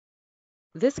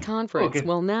This conference Okay,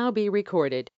 will now be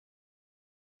recorded.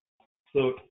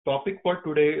 so topic for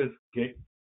today is Git,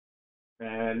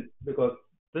 and because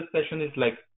this session is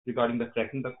like regarding the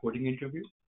cracking the coding interview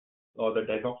or the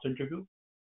DevOps interview.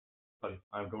 Sorry,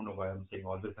 I don't know why I'm saying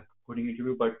always a coding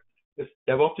interview, but it's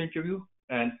DevOps interview.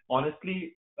 And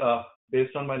honestly,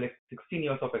 based on my like 16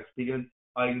 years of experience,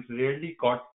 I rarely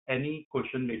got any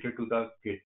question related to the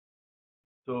Git.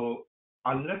 So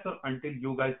unless or until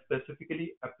you guys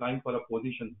specifically applying for a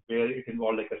position where it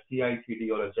involves like a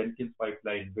CI/CD or a Jenkins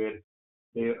pipeline, where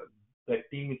they, the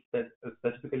team is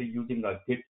specifically using a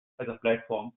Git as a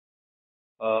platform,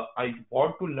 I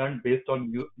want to learn based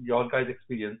on your guys'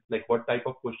 experience, like what type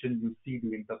of question you see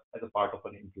during the as a part of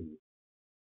an interview.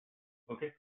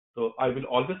 Okay, so I will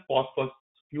always pause for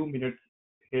few minutes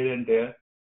here and there,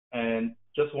 and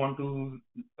just want to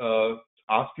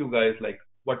ask you guys like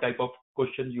what type of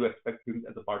question you expect during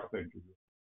as a part of an interview.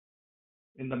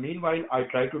 In the meanwhile, I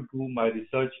try to do my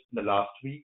research in the last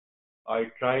week.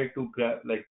 I try to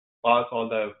like pass all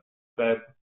the web,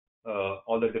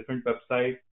 all the different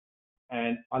websites,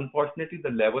 and unfortunately, the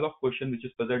level of question which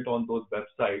is present on those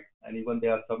websites, and even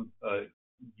there are some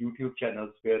YouTube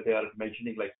channels where they are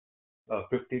mentioning like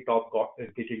 50 top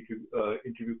Git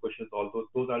interview questions. All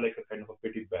those are like a kind of a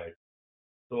pretty bad.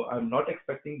 So I'm not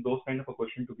expecting those kind of a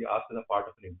question to be asked as a part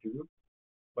of an interview,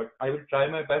 but I will try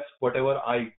my best. Whatever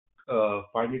I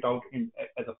find it out in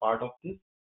as a part of this,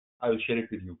 I will share it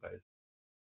with you guys.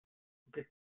 Okay.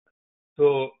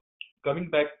 So coming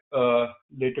back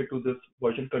later to this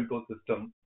version control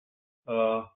system,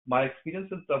 my experience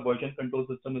with the version control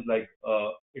system is like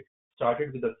it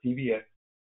started with the CVS,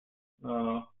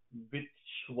 uh, which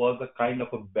was a kind of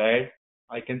a bad,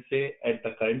 I can say, at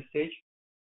the current stage,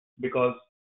 because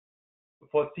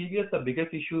for CVS the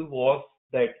biggest issue was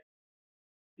that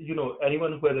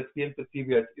anyone who has experience with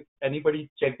CVS, if anybody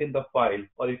checked in the file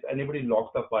or if anybody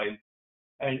locked the file,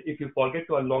 and if you forget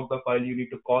to unlock the file, you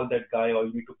need to call that guy or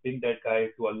you need to ping that guy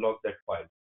to unlock that file.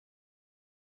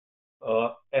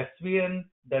 SVN,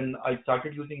 then I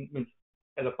started using, means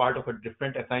as a part of a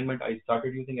different assignment, I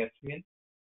started using SVN,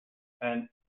 and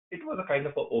it was a kind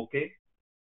of a okay,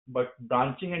 but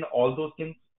branching and all those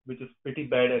things, which is pretty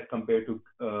bad as compared to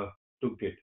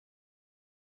Git.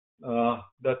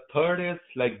 The third is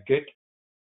like Git.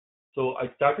 So I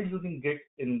started using Git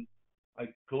in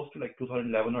like close to like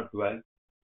 2011 or 12,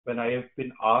 when I have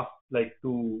been asked like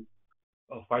to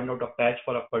find out a patch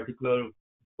for a particular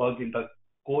bug in the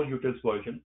core utils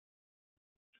version.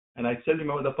 And I still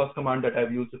remember the first command that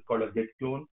I've used is called a git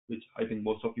clone, which I think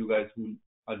most of you guys who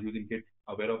are using Git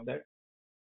are aware of that.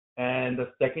 And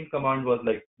the second command was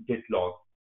like git log.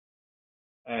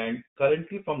 And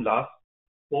currently, from last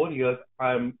 4 years,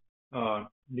 I'm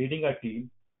leading a team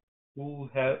who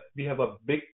have we have a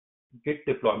big Git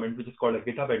deployment, which is called a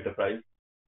GitHub Enterprise,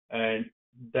 and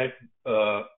that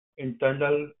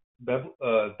internal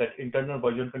that internal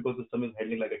version control system is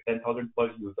handling like a 10,000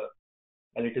 per user,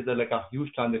 and it is like a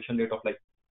huge transaction rate of like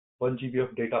 1 GB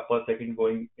of data per second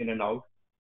going in and out.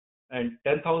 And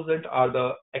 10,000 are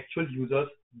the actual users.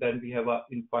 Then we have a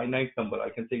infinite number. I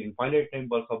can say infinite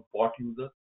numbers of bot users.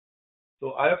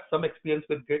 So I have some experience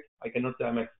with Git. I cannot say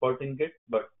I'm expert in Git,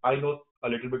 but I know a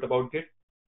little bit about Git.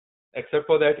 Except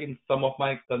for that, in some of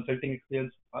my consulting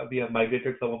experience, we have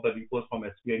migrated some of the repos from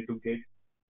SVN to Git,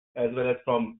 as well as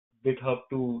from GitHub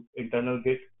to internal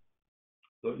Git.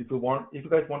 So if you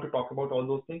guys want to talk about all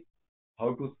those things,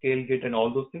 how to scale Git and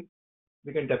all those things,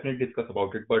 we can definitely discuss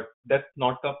about it. But that's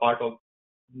the part of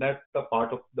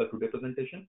the today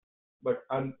presentation. But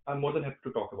I'm more than happy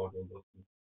to talk about all those things.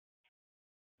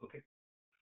 Okay.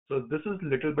 So this is a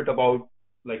little bit about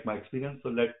like my experience.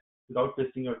 So without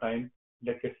wasting your time,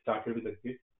 let's get started with the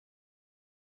Git.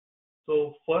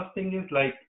 So first thing is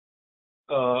like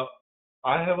uh,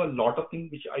 I have a lot of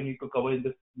things which I need to cover in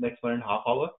this next 1.5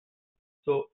 hours.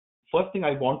 So first thing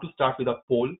I want to start with a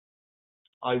poll.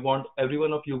 I want every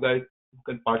one of you guys who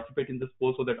can participate in this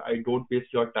poll so that I don't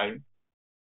waste your time.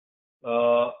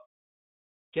 Uh,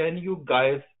 can you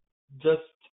guys just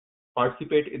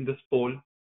participate in this poll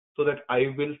so that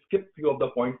I will skip few of the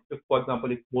points. If, for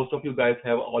example, if most of you guys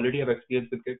have already have experience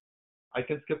with it, I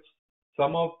can skip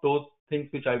some of those things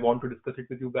which I want to discuss it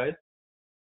with you guys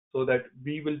so that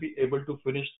we will be able to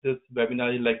finish this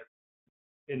webinar in like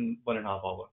in 1.5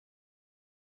 hours.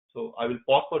 So I will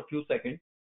pause for a few seconds,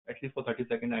 at least for 30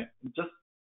 seconds. I just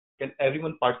can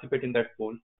everyone participate in that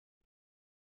poll?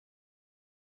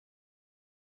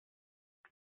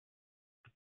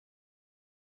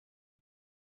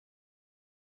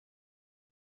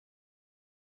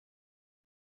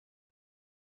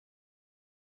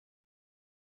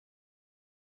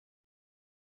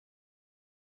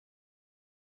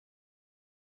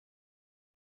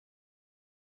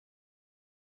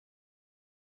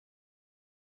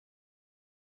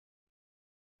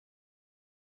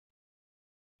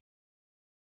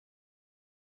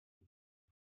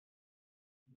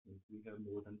 We have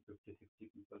more than 50, 60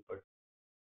 people, but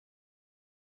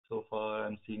so far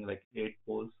I'm seeing like 8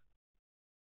 polls.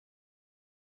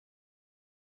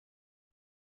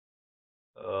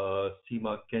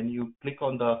 Seema, can you click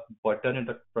on the button in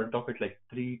the front of it, like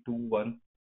 3, 2, 1?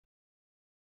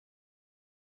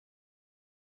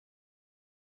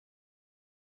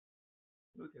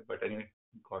 Okay, but anyway,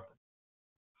 got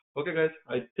it. Okay, guys,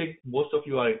 I think most of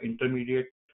you are intermediate,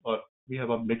 or we have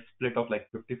a mixed split of like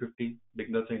 50-50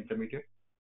 beginners and intermediate.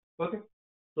 Okay,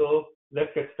 so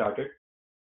let's get started.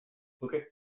 Okay,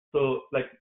 so like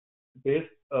based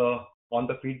on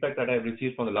the feedback that I've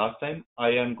received from the last time, I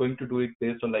am going to do it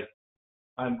based on like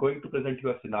I'm going to present you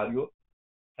a scenario,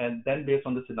 and then based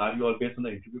on the scenario or based on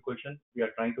the interview question, we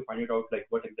are trying to find it out like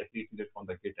what exactly is needed from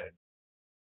the Git end.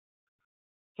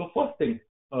 So first thing,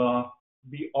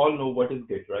 we all know what is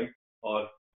Git, right? Or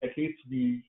at least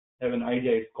we have an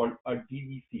idea. It's called a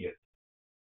DVCS,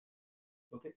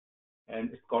 okay?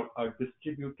 And it's called a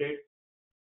distributed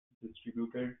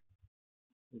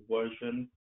version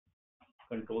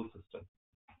control system,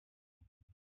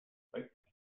 right?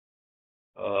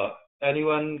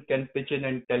 Anyone can pitch in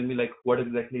and tell me like what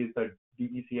exactly is the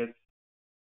DVCS,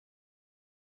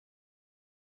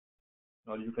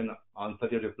 or you can answer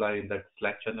your reply in that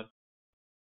Slack channel.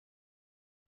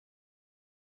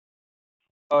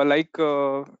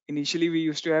 Initially we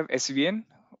used to have SVN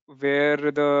where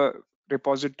the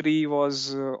repository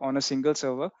was on a single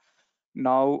server.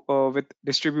 Now with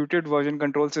distributed version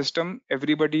control system,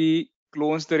 everybody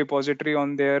clones the repository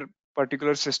on their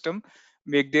particular system,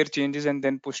 make their changes and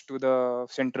then push to the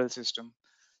central system.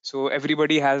 So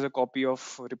everybody has a copy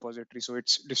of repository, so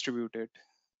it's distributed.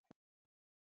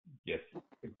 Yes,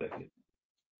 exactly.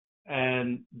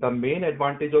 And the main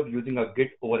advantage of using a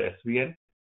Git over SVN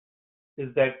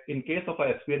is that in case of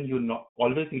a SVN, you not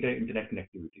always need an internet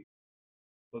connectivity.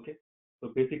 Okay. So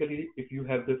basically, if you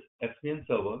have this SVN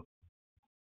server,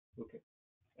 okay,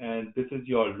 and this is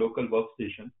your local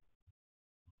workstation,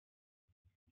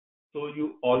 so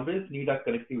you always need a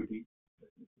connectivity.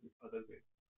 Other way.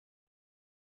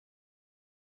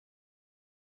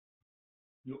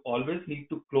 You always need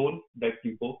to clone that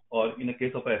repo, or in a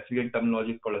case of a SVN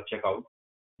terminology, it's called a checkout.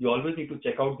 You always need to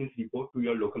check out this repo to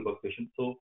your local workstation.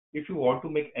 So if you want to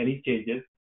make any changes,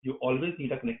 you always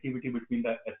need a connectivity between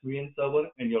the SVN server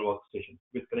and your workstation.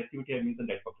 With connectivity, I mean the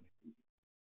network connectivity.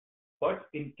 But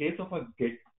in case of a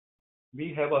Git,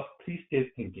 we have a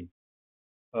three-stage thinking.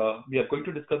 We are going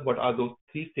to discuss what are those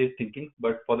three-stage thinking,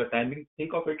 but for the timing,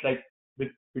 think of it like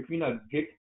between a Git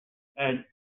and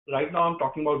right now I'm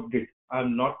talking about Git.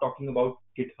 I'm not talking about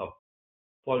GitHub.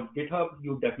 For GitHub,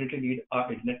 you definitely need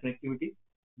internet connectivity,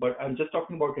 but I'm just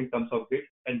talking about in terms of Git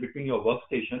and between your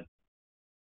workstation,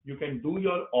 you can do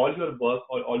all your work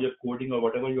or all your coding or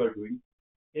whatever you are doing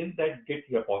in that Git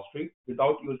repository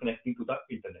without you connecting to the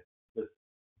internet. This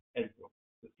endpoint,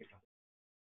 this GitHub.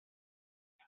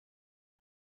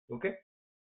 Okay.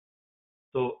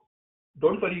 So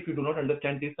don't worry if you do not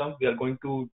understand these terms. We are going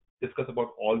to discuss about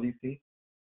all these things.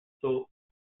 So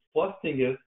first thing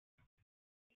is,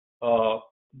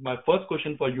 my first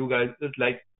question for you guys is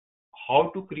like how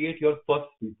to create your first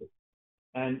repo.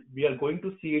 And we are going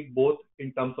to see it both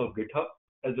in terms of GitHub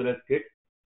as well as Git.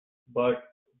 But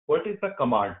what is the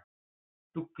command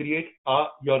to create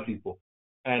your repo?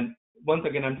 And once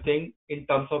again, I'm saying in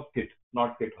terms of Git,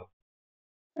 not GitHub.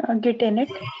 Git init.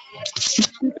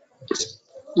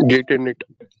 Git init.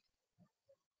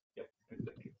 Yeah,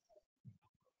 exactly.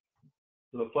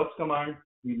 So the first command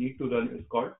we need to run is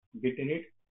called git init,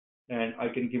 and I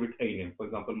can give it a name. For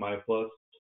example, my first,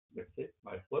 let's say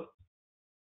my first,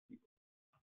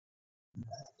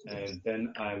 and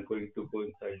then I'm going to go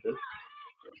inside this.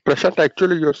 Prashant,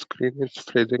 actually your screen is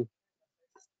freezing.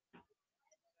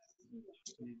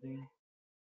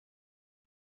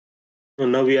 So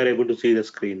now we are able to see the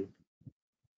screen.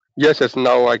 Yes,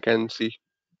 now I can see.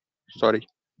 Sorry.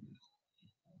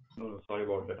 No, sorry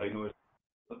about that. I know it's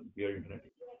weird internet.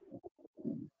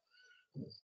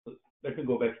 So let me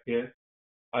go back here.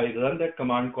 I run that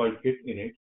command called git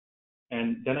init,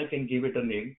 and then I can give it a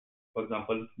name. For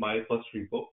example, my first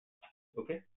repo.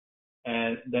 Okay,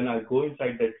 and then I go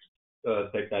inside that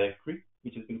directory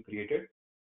which has been created,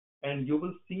 and you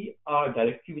will see a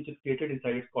directory which is created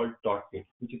inside it called .git,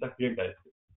 which is a create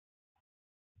directory.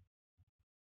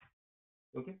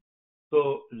 Okay,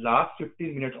 so last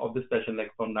 15 minutes of this session,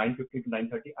 like from 9:15 to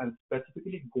 9:30, I'm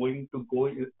specifically going to go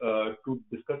to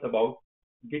discuss about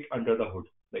Git under the hood,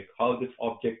 like how this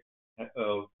object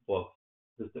works.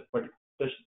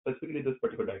 Specifically this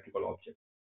particular directory called object.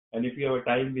 And if we have a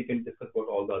time, we can discuss about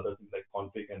all the other things like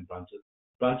config and branches.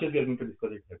 Branches, we are going to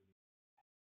discuss it heavily.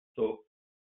 So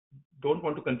don't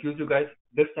want to confuse you guys.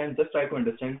 This time, just try to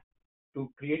understand. To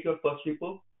create your first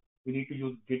repo, we need to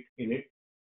use git init.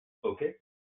 Okay.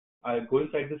 I go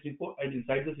inside this repo, and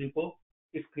inside this repo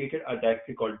is created a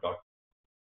directory called dot.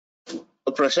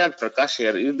 Prashant, Prakash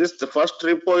here. Is this the first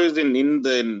repo is in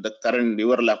the current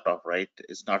your laptop, right?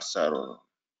 It's not server.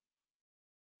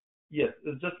 Yes,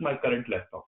 it's just my current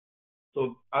laptop.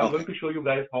 So I'm going to show you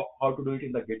guys how to do it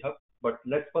in the GitHub. But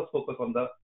let's first focus on the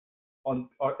on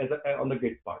the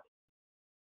Git part.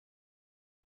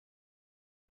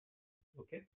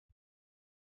 Okay.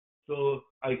 So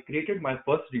I created my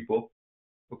first repo.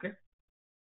 Okay.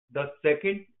 The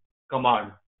second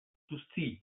command to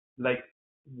see like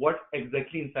what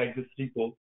exactly inside this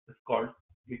repo is called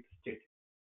git state.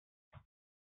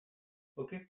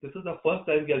 Okay, this is the first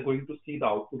time we are going to see the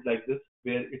output like this,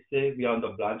 where it says we are on the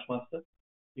branch master.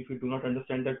 If you do not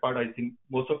understand that part, I think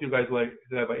most of you guys who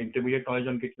have an intermediate knowledge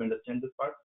on Git, you understand this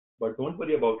part, but don't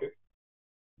worry about it.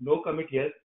 No commit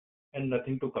yes, and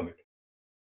nothing to commit.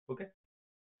 Okay.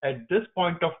 At this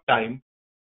point of time,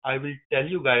 I will tell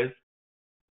you guys,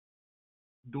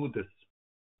 do this.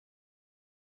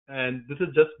 And this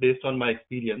is just based on my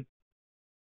experience.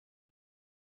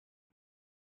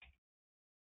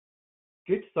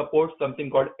 Git supports something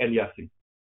called aliasing.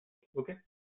 Okay.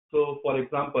 So for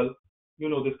example, you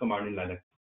know this command in Linux,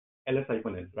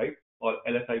 ls-l, right? Or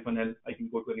ls-l, I can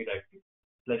go to any directory,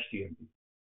 /tmp.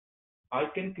 I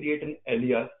can create an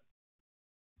alias,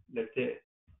 let's say,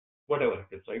 whatever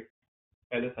it is, right?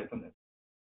 ls-l.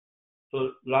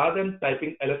 So rather than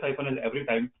typing ls-l every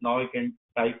time, now I can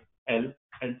type l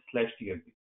and /tmp.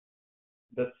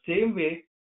 The same way,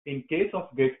 in case of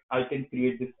Git, I can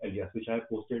create this alias, which I have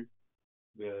posted,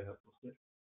 where I have posted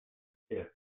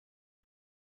here.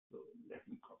 So let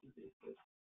me copy paste this.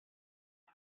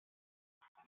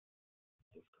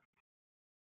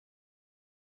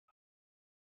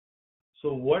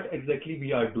 So what exactly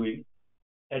we are doing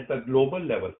at the global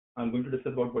level, I'm going to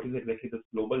discuss about what is exactly this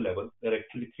global level. There are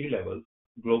actually three levels: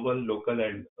 global, local,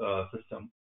 and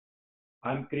system.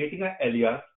 I'm creating an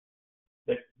alias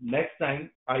that next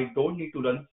time I don't need to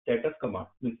run status command.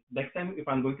 Means next time if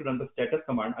I'm going to run the status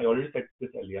command, I already set this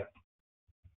alias.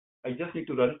 I just need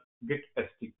to run git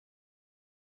st.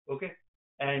 Okay,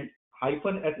 and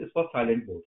 -s is for silent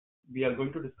mode. We are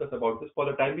going to discuss about this. For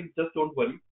the time being, just don't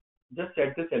worry. Just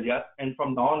set this alias, and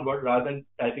from now onward, rather than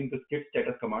typing this git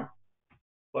status command,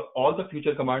 for all the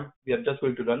future commands, we are just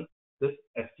going to run this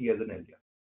st as an alias.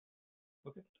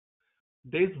 Okay.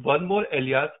 There is one more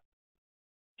alias.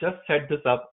 Just set this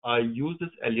up. I use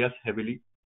this alias heavily.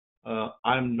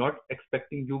 I'm not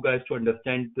expecting you guys to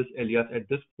understand this alias at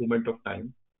this moment of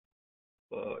time,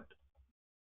 but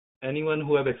anyone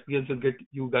who have experience with Git,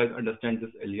 you guys understand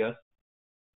this alias.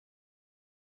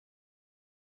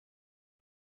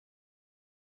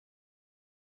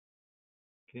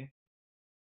 Okay.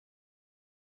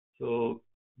 So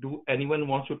do anyone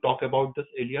wants to talk about this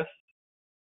alias?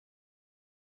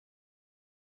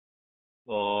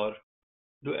 Or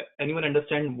do anyone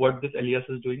understand what this alias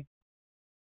is doing?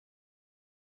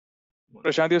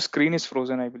 Prashant, your screen is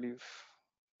frozen, I believe,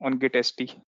 on Git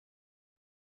ST.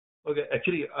 Okay,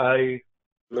 actually, I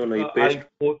You paste.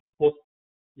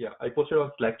 I posted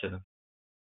on Slack channel.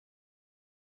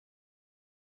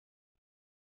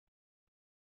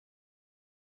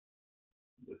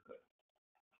 This guy.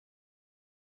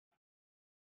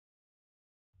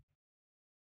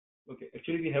 Okay,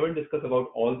 actually, we haven't discussed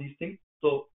about all these things.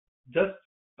 So just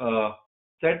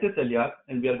set this alias,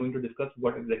 and we are going to discuss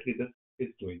what exactly this is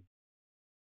doing.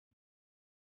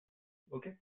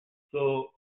 Okay,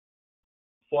 so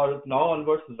for now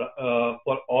onwards,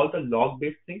 for all the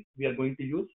log-based things, we are going to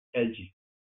use LG.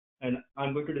 And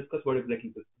I'm going to discuss what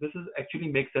exactly this. This is actually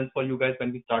makes sense for you guys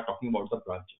when we start talking about the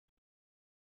branch.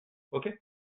 Okay.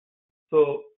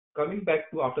 So coming back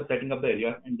to after setting up the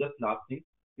alias, and just last thing,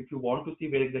 if you want to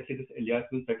see where exactly this alias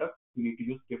will set up, you need to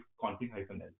use gift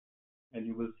config-l. And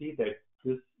you will see that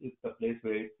this is the place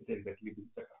where it is exactly being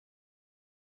set up.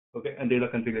 Okay. And there's a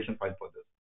configuration file for this.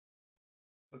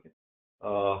 Okay.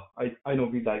 I know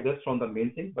we digressed from the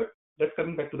main thing, but let's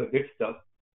coming back to the Git stuff.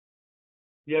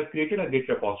 We have created a Git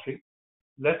repository.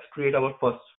 Let's create our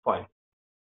first file.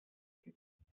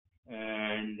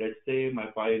 And let's say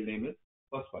my file name is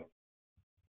first file.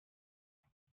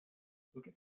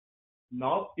 Okay.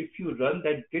 Now, if you run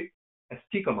that git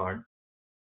st command,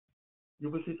 you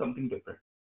will see something different.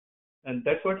 And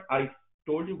that's what I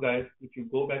told you guys. If you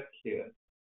go back here,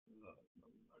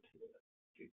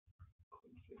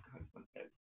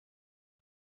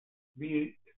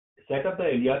 we set up the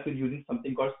alias with using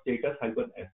something called status-s,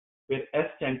 where S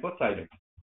stands for silent.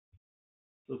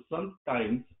 So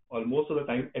sometimes, or most of the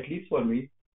time, at least for me,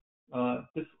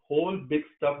 this whole big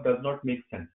stuff does not make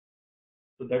sense.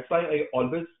 So that's why I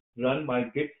always run my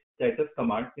git status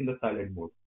command in the silent mode,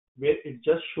 where it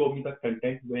just shows me the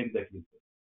content where exactly it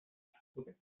is.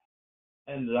 Okay.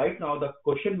 And right now the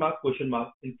question mark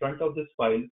in front of this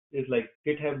file is like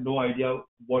Git have no idea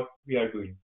what we are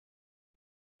doing.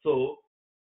 So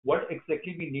what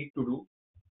exactly we need to do?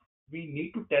 We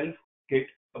need to tell Git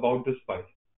about this file.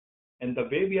 And the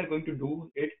way we are going to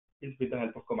do it is with the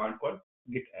help of command called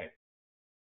git add.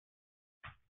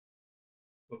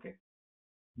 Okay.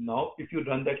 Now, if you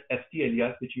run that st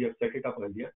alias, which you have set it up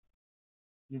earlier,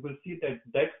 you will see that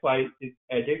that file is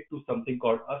added to something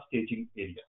called a staging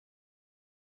area.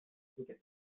 Okay.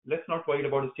 Let's not worry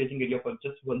about the staging area for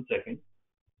just 1 second.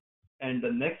 And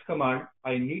the next command,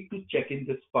 I need to check in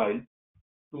this file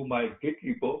to my git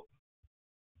repo,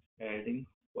 adding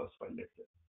first file, let's say.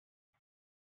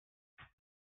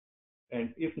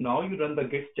 And if now you run the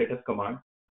git status command,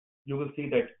 you will see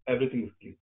that everything is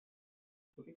clean.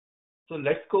 Okay. So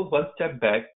let's go one step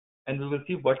back and we will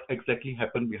see what exactly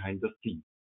happened behind the scene.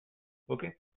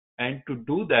 Okay. And to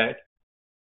do that,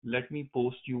 let me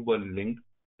post you one link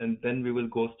and then we will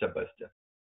go step by step.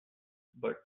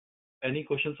 But any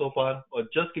questions so far, or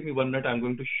just give me 1 minute, I'm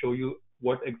going to show you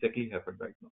what exactly happened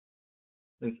right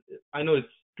now. I know it's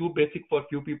too basic for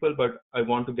few people, but I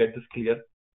want to get this clear.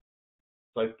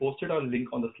 So I posted a link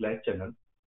on the Slack channel.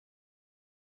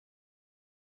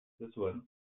 This one.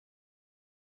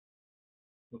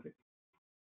 Okay.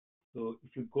 So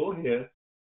if you go here,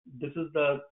 this is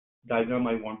the diagram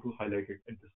I want to highlight it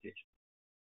at this stage.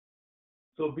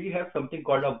 So we have something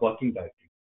called a working directory.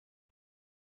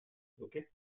 Okay.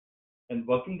 And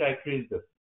working directory is this,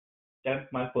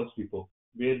 temp my first repo,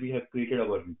 where we have created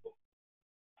our repo.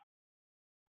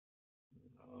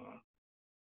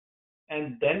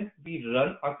 And then we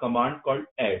run a command called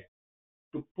add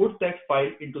to put that file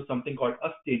into something called a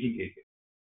staging area.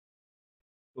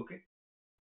 Okay.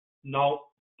 Now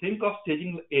think of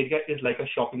staging area is like a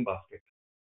shopping basket.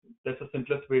 That's the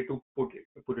simplest way to put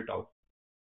it out.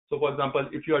 So for example,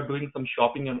 if you are doing some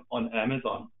shopping on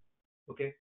Amazon,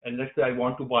 okay, and let's say I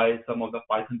want to buy some of the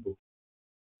Python books.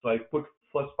 So I put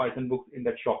first Python book in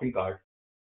that shopping cart,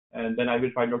 and then I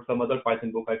will find out some other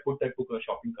Python book. I put that book in a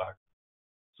shopping cart.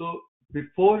 So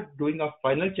before doing a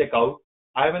final checkout,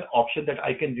 I have an option that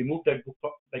I can remove that book.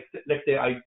 Like let's say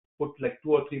I put like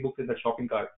 2 or 3 books in the shopping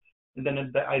cart, and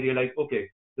then I realize, okay,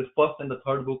 this first and the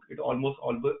third book, it almost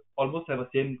have the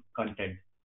same content.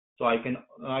 So I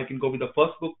can go with the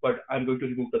first book, but I'm going to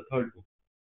remove the third book.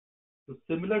 So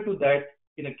similar to that,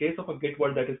 in a case of a Git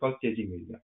world, that is called staging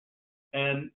area.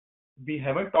 And we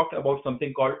haven't talked about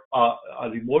something called a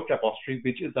remote repository,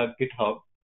 which is a GitHub,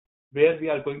 where we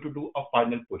are going to do a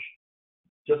final push,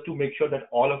 just to make sure that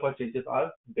all of our changes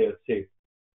are there safe.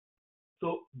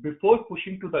 So before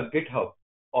pushing to the GitHub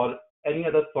or any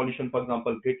other solution, for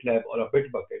example, GitLab or a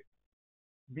Bitbucket,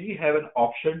 we have an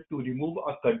option to remove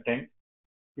our content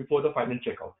before the final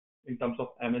checkout in terms of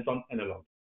Amazon analog.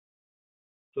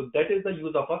 So that is the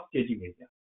use of a staging area.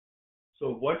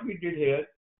 So what we did here,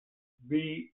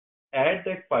 we add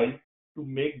that file to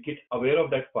make Git aware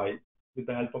of that file with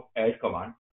the help of add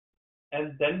command.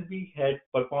 And then we had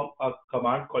performed a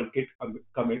command called git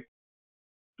commit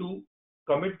to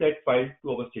commit that file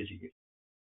to our staging area.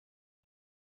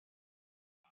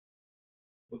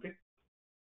 Okay.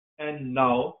 And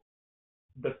now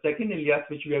the second alias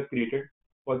which we have created,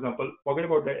 for example, forget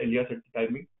about that alias at the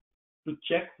timing. To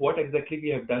check what exactly we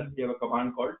have done, we have a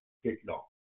command called git log.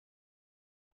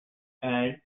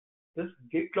 And this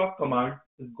git log command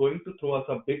is going to throw us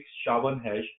a big SHA-1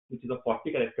 hash, which is a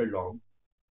 40 character long.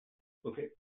 Okay.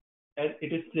 And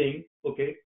it is saying,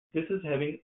 okay, this is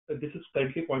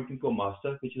currently pointing to a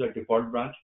master, which is a default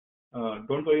branch.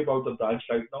 Don't worry about the branch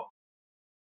right now.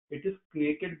 It is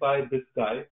created by this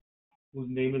guy whose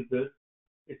name is this,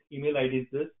 its email ID is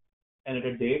this, and at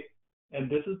a date. And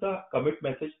this is the commit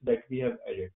message that we have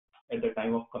added at the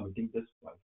time of committing this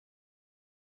file.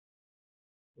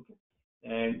 Okay.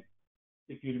 And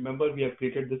if you remember, we have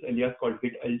created this alias called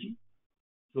gitlg.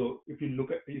 So if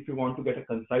you want to get a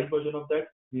concise version of that,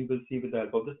 we will see with the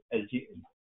help of this lg alias.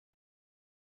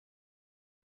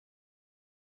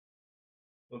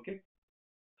 Okay.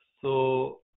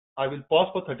 So I will pause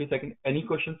for 30 seconds. Any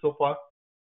questions so far?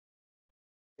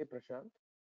 Hey Prashant.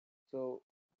 So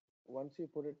once you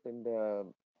put it in the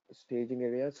staging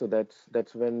area, so that's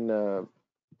when.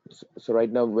 So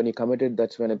right now, when you commit it,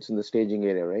 that's when it's in the staging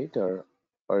area, right? Or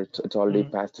it's already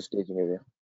past the staging area.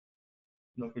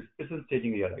 No, it's in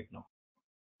staging area right now.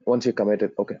 Once you commit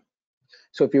it, okay.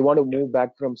 So if you want to move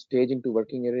back from staging to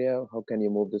working area, how can you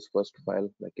move this first file?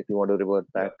 Like if you want to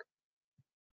revert back.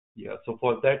 Yeah. So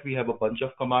for that, we have a bunch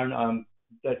of command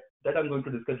that I'm going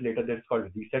to discuss later. That's called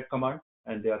reset command,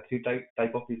 and there are three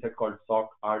type of reset called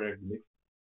soft, hard, and mix.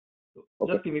 So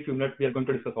Okay. just give me a few minutes. We are going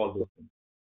to discuss all those things.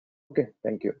 Okay,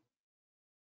 thank you.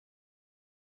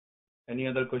 Any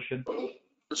other question?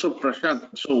 So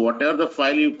Prashant, so whatever the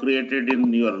file you created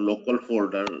in your local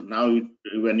folder, now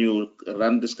when you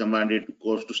run this command, it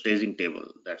goes to staging table.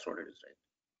 That's what it is, right?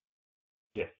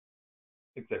 Yes,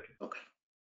 exactly. Okay.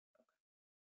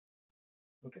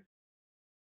 Okay.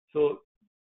 So,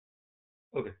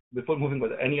 okay, before moving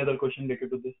further, any other question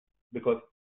related to this? Because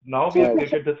now we have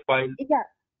created this file. Yeah.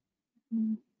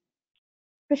 Mm.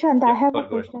 Prashant, I Yeah, have a sorry,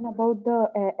 go ahead. question about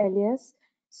the alias.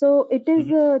 So it is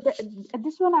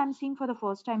this one I'm seeing for the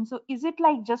first time. So is it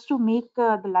like just to make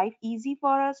the life easy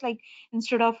for us? Like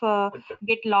instead of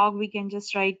git log, we can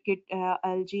just write git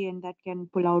lg and that can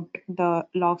pull out the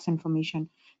logs information.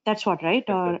 That's what, right?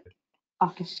 Exactly. Or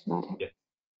okay, got it. Yes.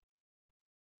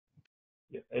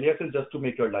 Yeah. Alias is just to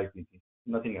make your life easy,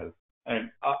 nothing else.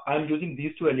 And I'm using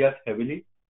these two alias heavily.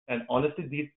 And honestly,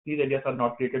 these alias are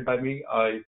not created by me.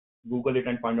 I Google it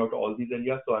and find out all these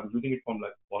alias. So I'm using it from,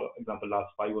 like, for example,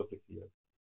 last 5 or 6 years.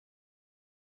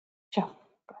 Sure.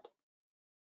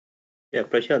 Yeah,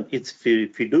 Prashant,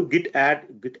 if you do git add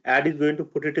is going to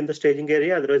put it in the staging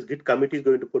area. Otherwise, git commit is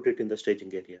going to put it in the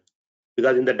staging area.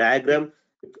 Because in the diagram,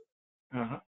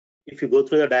 if you go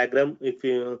through the diagram, if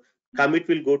you commit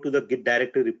will go to the git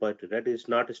directory repository. That is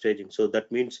not a staging. So that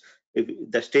means if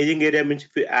the staging area means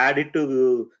if you add it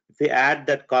to, if you add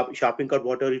that shopping cart,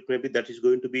 whatever it may be, that is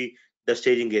going to be the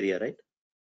staging area, right?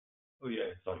 Oh yeah,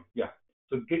 sorry. Yeah.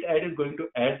 So git add is going to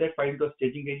add that file to a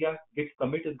staging area. Git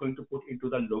commit is going to put into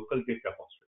the local git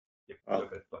repository. Yeah, Okay.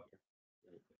 correct, sorry.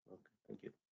 Okay, thank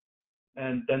you.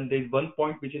 And then there's one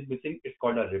point which is missing. It's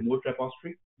called a remote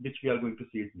repository, which we are going to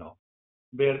see it now,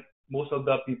 where most of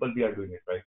the people we are doing it,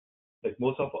 right? Like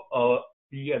most of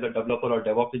we as a developer or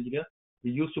DevOps engineer, we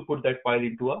used to put that file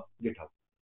into a GitHub.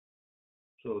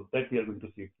 So that we are going to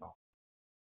see it now.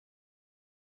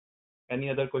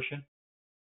 Any other question?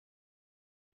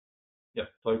 Yeah,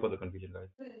 sorry for the confusion, guys.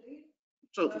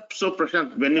 So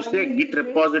Prashant, when you say git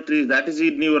repository, that is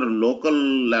in your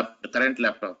local current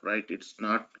laptop, right? It's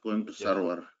not going to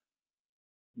server.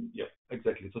 Yeah,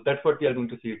 exactly. So that's what we are going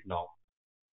to see it now.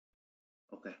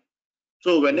 Okay.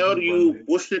 So whenever you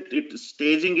push it,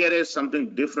 staging area is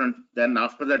something different. Then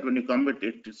after that, when you commit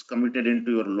it, it's committed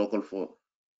into your local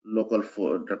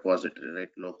repository, right?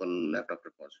 Local laptop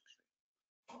repository.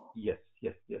 Yes.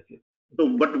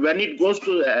 So, but when it goes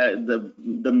to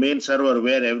the main server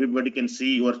where everybody can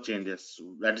see your changes,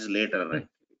 that is later, right?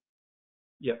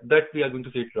 Yeah, that we are going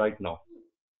to see it right now.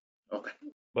 Okay.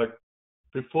 But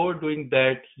before doing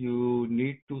that, you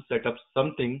need to set up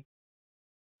something,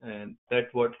 and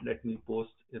that's what let me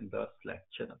post in the Slack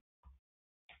channel.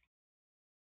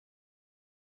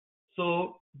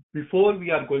 So before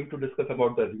we are going to discuss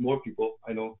about the remote repo,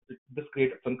 I know this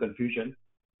creates some confusion,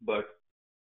 but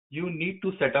you need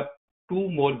to set up two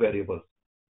more variables,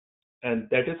 and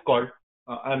that is called,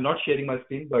 I'm not sharing my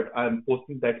screen, but I'm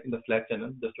posting that in the Slack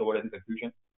channel just to avoid any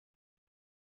confusion.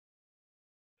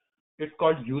 It's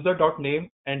called user.name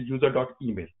and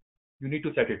user.email. You need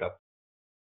to set it up.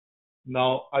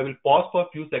 Now I will pause for a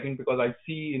few seconds because I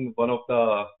see in one of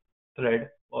the thread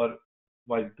or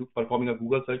while performing a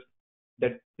Google search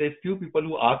that there's few people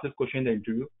who ask this question in the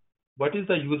interview. What is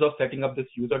the use of setting up this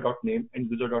user.name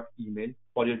and user.email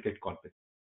for your Git config?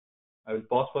 I will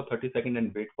pause for 30 seconds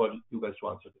and wait for you guys to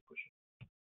answer this question.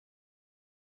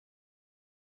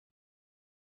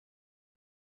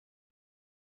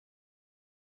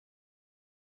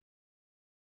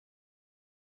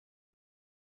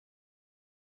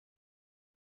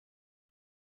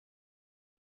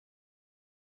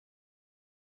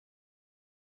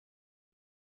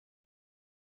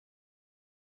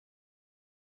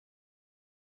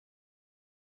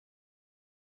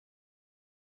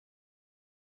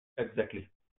 Exactly.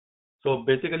 So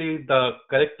basically the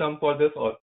correct term for this,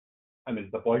 or I mean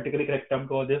the politically correct term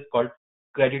for this, called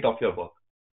credit of your work.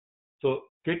 So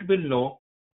Git will know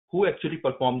who actually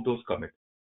performed those commits.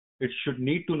 It should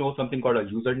need to know something called a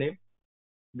username,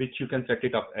 which you can set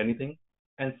it up anything,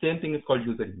 and same thing is called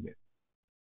user email.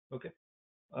 Okay.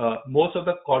 Most of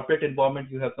the corporate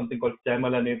environment, you have something called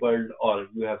SAML enabled, or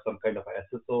you have some kind of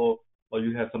a SSO, or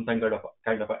you have some kind of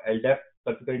a LDAP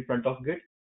certificate in front of Git,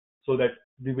 so that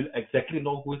we will exactly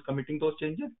know who is committing those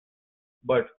changes.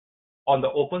 But on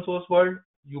the open source world,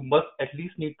 you must at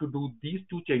least need to do these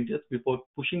two changes before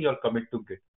pushing your commit to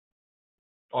Git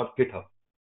or GitHub.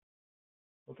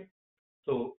 Okay.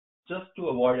 So just to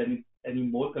avoid any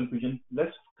more confusion,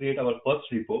 let's create our first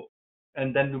repo,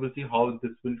 and then we will see how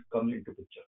this will come into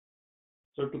picture.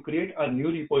 So to create a new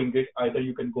repo in Git, either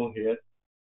you can go here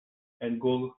and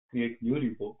go create new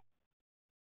repo.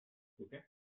 Okay,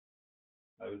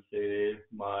 I will say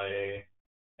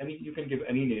you can give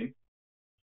any name,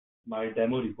 my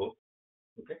demo repo.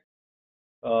 Okay,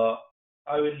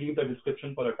 I will leave the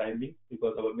description for a time being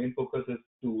because our main focus is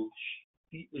to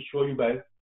show you guys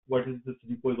what is this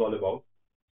repo is all about.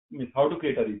 Means how to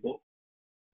create a repo.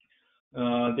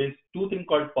 There's two things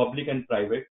called public and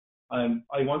private.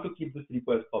 I want to keep this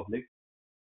repo as public.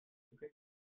 Okay.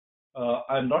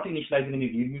 I'm not initializing any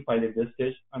README file at this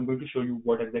stage. I'm going to show you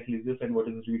what exactly is this and what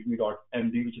is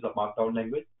readme.md, which is a markdown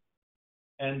language.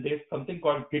 And there's something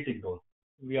called git ignore.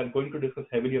 We are going to discuss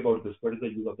heavily about this. What is the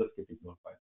use of this git ignore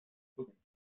file? Okay.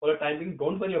 For the time being,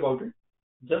 don't worry about it.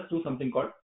 Just do something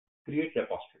called create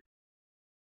repository.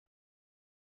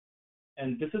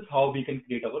 And this is how we can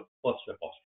create our first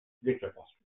repository, git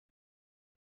repository.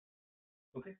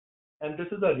 Okay. And this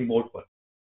is a remote one.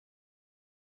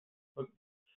 Okay.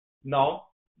 Now,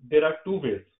 there are two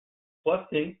ways. First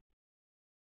thing,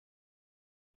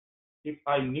 if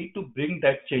I need to bring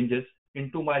that changes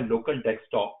into my local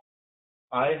desktop,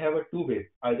 I have a two ways.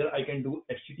 Either I can do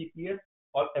HTTPS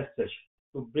or SSH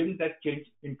to bring that change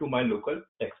into my local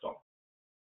desktop.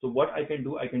 So what I can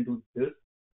do this,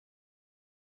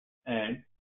 and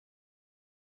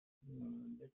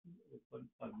let me open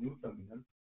a new terminal.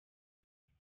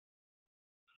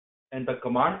 And the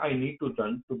command I need to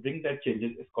run to bring that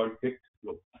changes is called git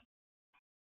clone,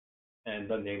 and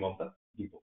the name of the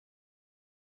repo.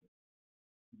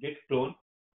 Git clone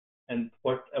and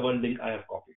whatever link I have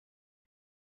copied.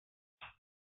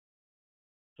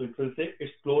 So it will say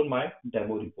it's clone my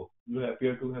demo repo. You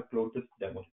appear to have cloned this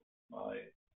demo repo, my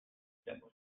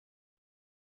demo.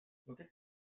 Okay.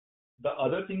 The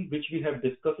other thing which we have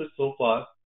discussed is so far,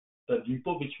 the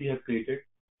repo which we have created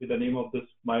with the name of this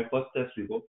my first test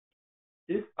repo.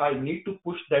 If I need to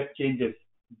push that changes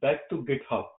back to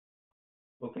GitHub,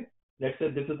 okay. Let's say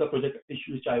this is the project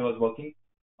issue which I was working.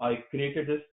 I created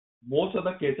this. Most of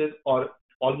the cases, or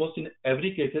almost in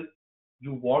every cases,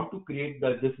 you want to create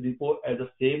this repo as the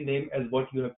same name as what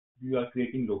you are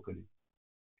creating locally.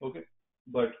 Okay,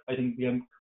 but I think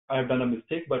I have done a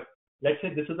mistake. But let's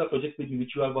say this is the project with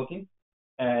which you are working,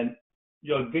 and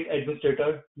your Git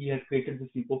administrator, he has created this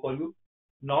repo for you.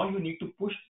 Now you need to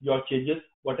push your changes,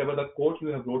 whatever the code you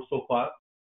have wrote so far,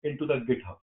 into the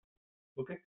GitHub.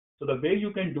 Okay, so the way you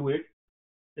can do it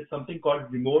is something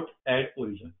called remote add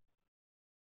origin.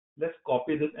 Let's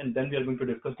copy this, and then we are going to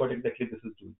discuss what exactly this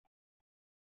is doing.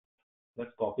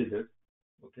 Let's copy this.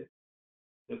 Okay,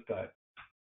 this guy,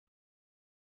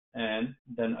 and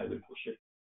then I will push it.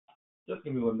 Just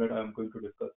give me 1 minute. I am going to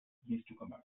discuss these two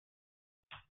commands.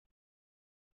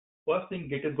 First thing,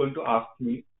 Git is going to ask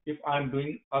me if I'm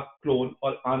doing a clone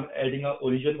or I'm adding a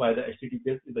origin via the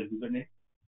HTTPS is the username.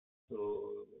 So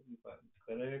if I'm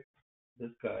correct, this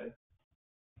guy and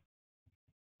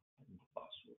the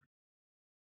password.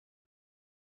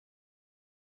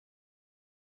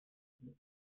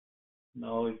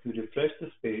 Now, if you refresh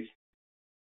this page,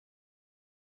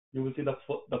 you will see the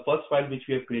first file which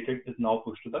we have created is now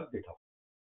pushed to the GitHub.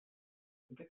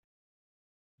 Okay.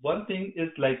 One thing is,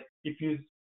 like, if you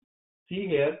see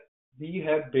here, we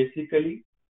have basically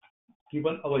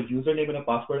given our username and a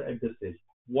password at this stage.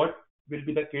 What will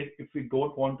be the case if we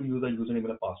don't want to use a username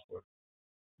and a password?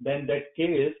 Then that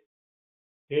case,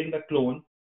 here in the clone,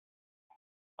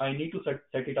 I need to set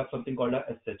it up something called a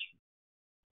SSH.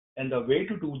 And the way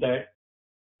to do that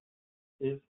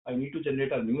is I need to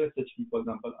generate a new SSH key. For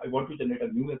example, I want to generate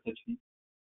a new SSH key.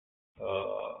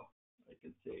 I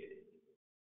can say,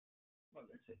 well,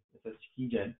 let's say SSH key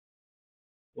gen.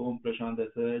 Om Prashant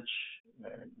SSH,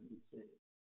 and say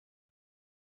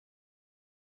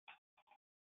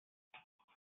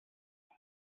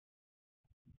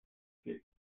okay,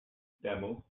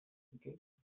 demo. Okay.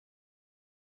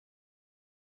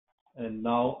 And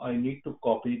now I need to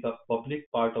copy the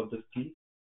public part of this key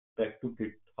back to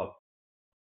GitHub.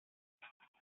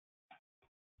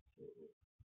 So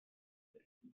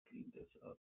let me clean this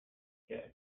up. Okay.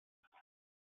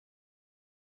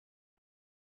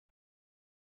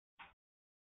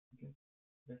 Okay.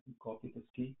 Let me copy this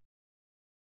key.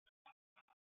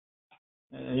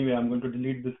 Anyway, I'm going to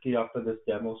delete this key after this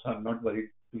demo, so I'm not worried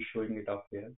to showing it up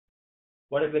here.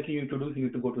 What exactly you need to do is you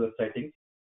need to go to the settings.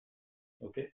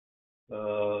 Okay.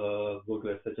 Go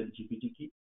to SSH and GPT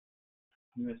key,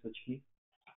 new SSH key.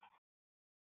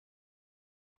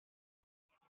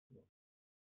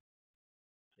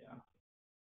 Yeah.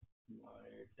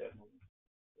 My demo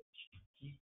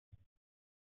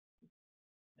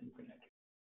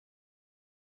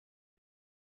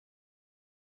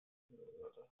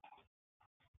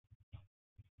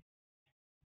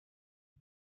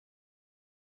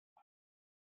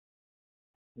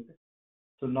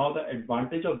So now the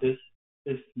advantage of this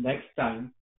is next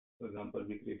time, for example,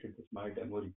 we created this my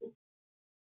demo repo.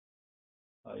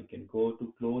 I can go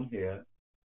to clone here.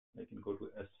 I can go to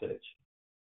sh.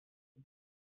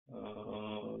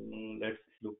 Let's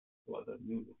look for the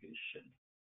new location.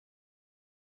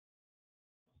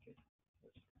 Okay,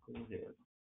 let's go here.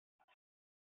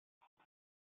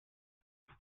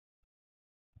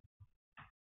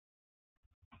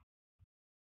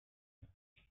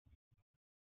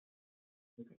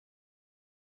 Okay.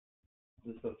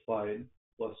 This is the file,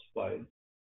 first file.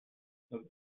 Okay.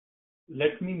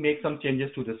 Let me make some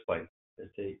changes to this file.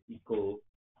 Let's say echo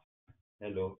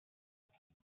hello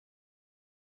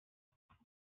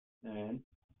and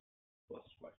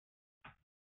first file.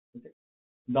 Okay.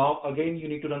 Now again you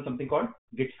need to run something called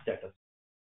git status.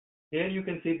 Here you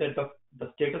can see that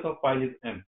the status of file is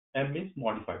m. M means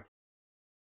modified.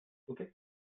 Okay.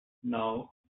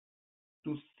 Now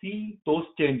to see those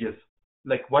changes,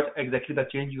 like what exactly the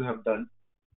change you have done,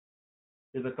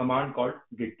 is a command called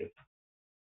git diff.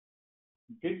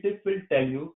 Git diff will tell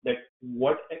you that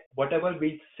whatever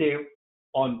we save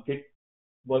on git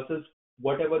versus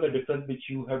whatever the difference which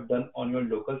you have done on your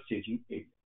local staging area.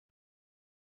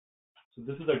 So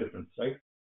this is the difference, right?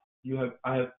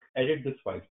 I have added this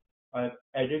file. I have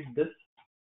added this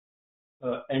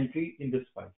entry in this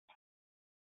file.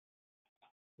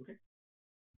 Okay.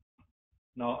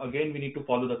 Now again we need to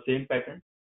follow the same pattern.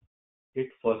 Git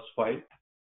first file,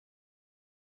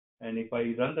 and if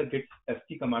I run the git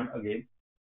st command again,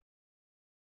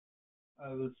 I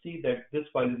will see that this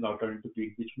file is now turned into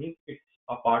feed, which means it's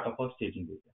a part of our staging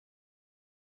area.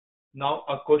 Now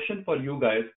a question for you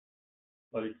guys,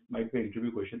 or it might be an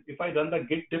interview question. If I run the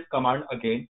git diff command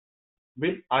again,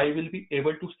 I will be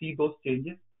able to see those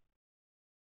changes?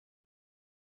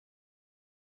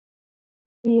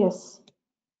 Yes.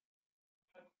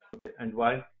 And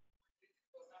why?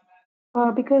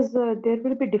 Because there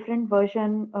will be different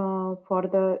version for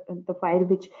the file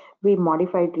which we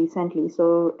modified recently.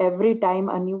 So every time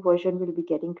a new version will be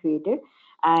getting created,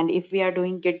 and if we are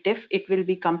doing git diff, it will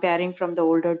be comparing from the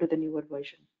older to the newer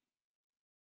version.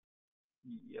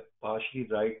 Yeah, partially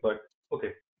right, but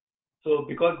okay. So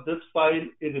because this file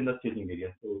is in the staging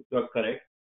area, so you are correct.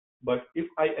 But if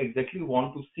I exactly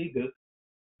want to see this,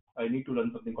 I need to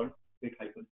run something called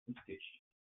git-stage.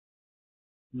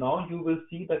 Now you will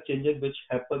see the changes which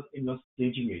happen in your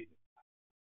staging area.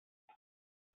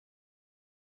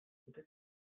 Okay.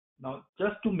 Now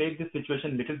just to make this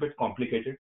situation a little bit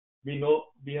complicated, we know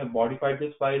we have modified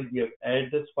this file, we have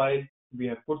added this file, we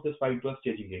have put this file to a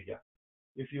staging area.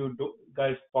 If you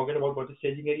guys forget about what is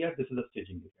staging area, this is a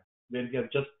staging area where we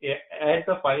have just add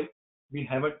the file, we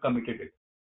haven't committed it.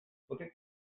 Okay.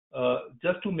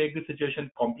 Just to make the situation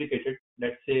complicated,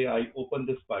 let's say I open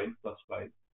this file, plus file,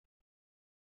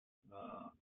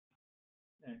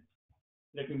 and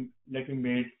let me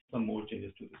make some more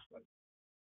changes to this file.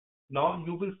 Now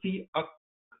you will see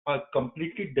a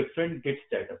completely different git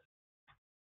status.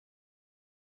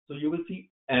 So you will see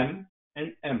m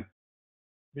and m,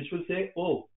 which will say,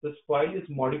 oh, this file is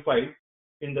modified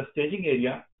in the staging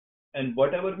area, and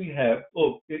whatever we have,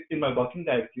 in my working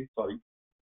directory, sorry,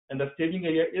 and the staging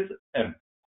area is m.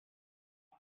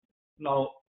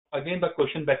 Now, again, the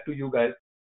question back to you guys,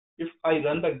 if I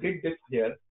run the git diff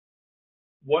here,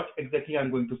 what exactly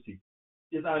I'm going to see?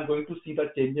 Is I'm going to see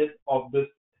the changes of this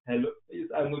hello, is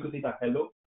I'm going to see the hello,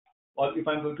 or if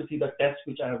I'm going to see the test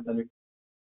which I have done it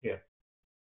here.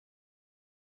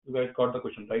 You guys got the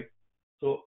question, right?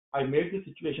 So I made the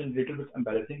situation a little bit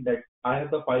embarrassing that I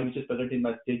have the file which is present in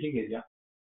my staging area,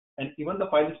 and even the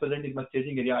file is present in my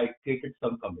staging area, I created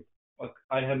some commit.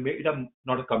 I have made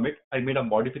not a commit, I made a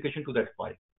modification to that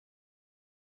file.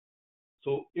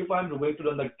 So if I'm going to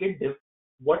run the git diff,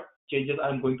 what changes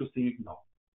I'm going to see now?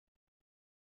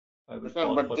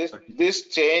 But this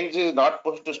change is not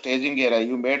pushed to staging area.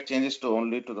 You made changes to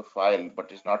only to the file,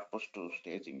 but it's not pushed to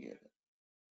staging area.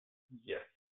 Yes,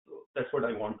 so that's what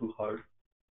I want to hear.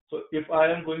 So if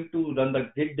I am going to run the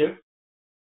git diff,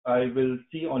 I will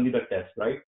see only the test,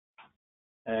 right?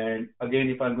 And again,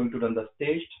 if I'm going to run the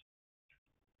staged,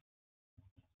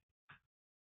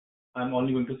 I'm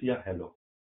only going to see a hello.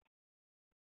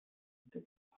 Okay.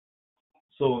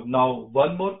 So now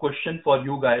one more question for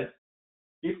you guys.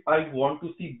 If I want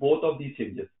to see both of these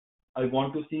changes, I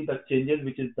want to see the changes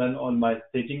which is done on my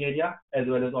staging area as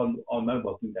well as on my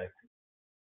working directory.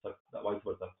 So vice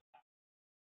versa.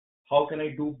 How can I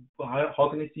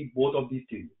see both of these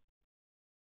changes?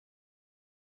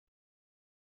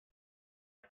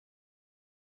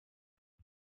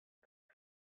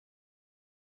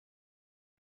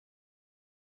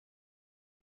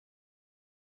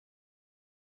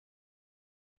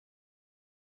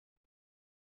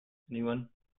 Anyone?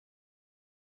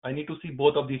 I need to see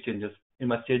both of these changes in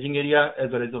my staging area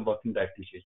as well as the working directory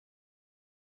change.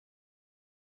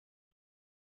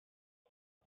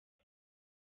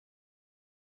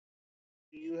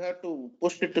 You have to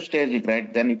push it to staging,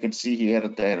 right? Then you can see here,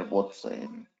 there, both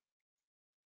sides.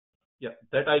 Yeah,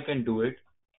 that I can do it,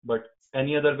 but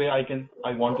any other way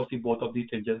I want to see both of these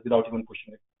changes without even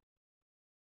pushing it.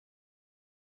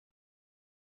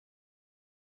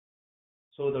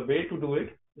 So the way to do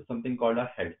it is something called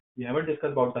a head. We haven't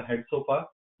discussed about the head so far,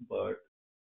 but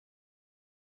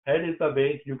head is the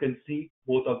way you can see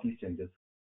both of these changes.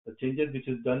 The changes which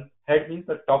is done, head means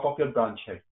the top of your branch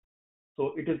head.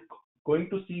 So it is going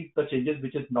to see the changes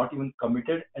which is not even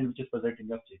committed and which is present in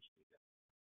your stage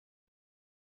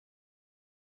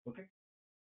area. Okay.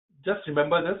 Just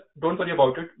remember this. Don't worry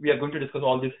about it. We are going to discuss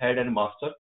all this head and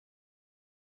master.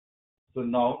 So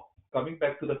now coming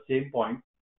back to the same point.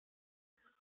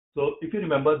 So if you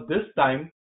remember, this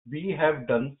time we have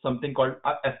done something called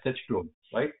a SH clone,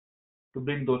 right? To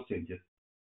bring those changes.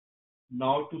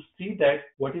 Now to see that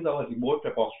what is our remote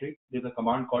repository, there's a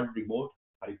command called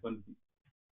remote-v.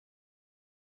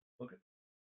 Okay.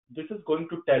 This is going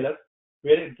to tell us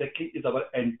where exactly is our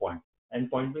endpoint.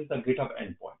 Endpoint means the GitHub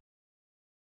endpoint.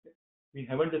 Okay. We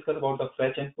haven't discussed about the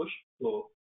fetch and push, so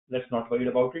let's not worry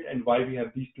about it, and why we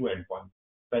have these two endpoints,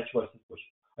 fetch versus push.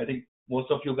 I think most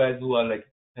of you guys who are like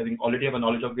already have a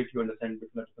knowledge of Git, you understand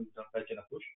between a fetch and a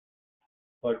push.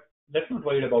 But let's not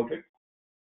worry about it.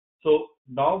 So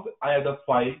now I have the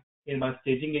file in my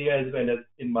staging area as well as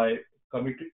in my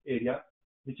commit area,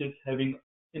 which is having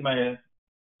in my,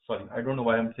 sorry, I don't know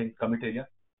why I'm saying commit area,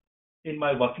 in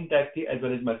my working directory as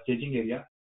well as my staging area.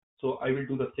 So I will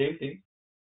do the same thing,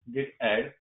 git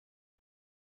add.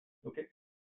 Okay.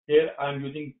 Here I'm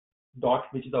using dot,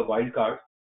 which is a wildcard,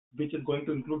 which is going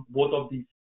to include both of these,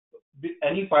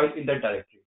 any file in that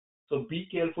directory. So be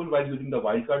careful while using the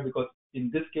wildcard, because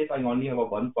in this case, I only have a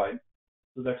one file.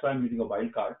 So that's why I'm using a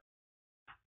wildcard.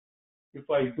 If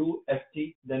I do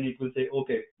st, then it will say,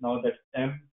 okay, now that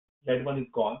that one is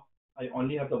gone, I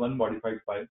only have the one modified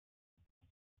file,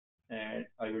 and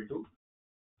I will do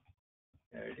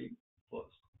adding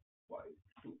first file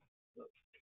to the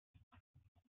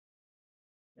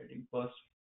adding first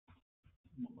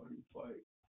modified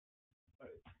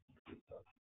file to the.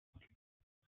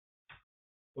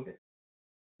 Okay.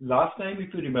 Last time,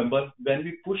 if you remember, when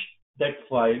we pushed that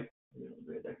file,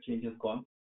 where that change has gone,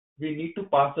 we need to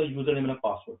pass a username and a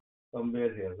password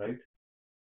somewhere here, right?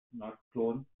 Not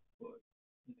clone, but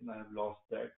I think I have lost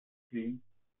that screen.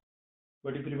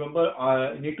 But if you remember,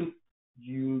 I need to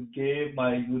give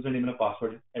my username and a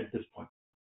password at this point,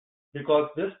 because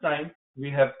this time we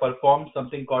have performed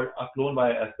something called a clone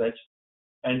via SH,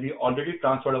 and we already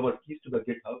transferred our keys to the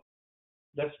GitHub.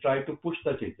 Let's try to push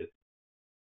the changes.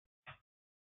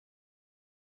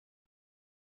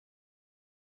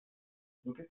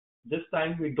 Okay. This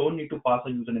time we don't need to pass a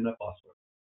username and a password.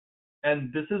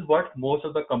 And this is what most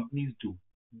of the companies do.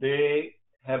 They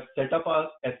have set up a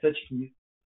SH keys,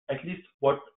 at least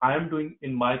what I am doing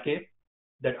in my case,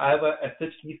 that I have a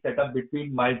SH key set up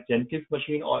between my Jenkins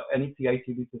machine or any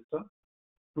CI/CD system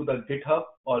to the GitHub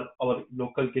or our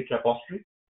local Git repository.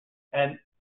 And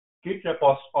Git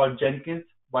repository or Jenkins,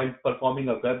 while performing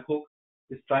a webhook,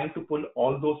 is trying to pull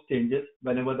all those changes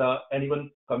whenever anyone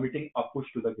committing a push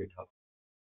to the GitHub.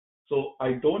 So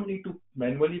I don't need to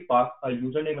manually pass a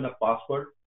username and a password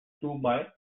to my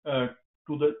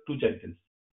to Jenkins.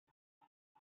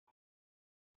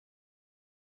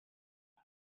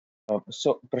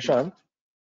 So Prashant,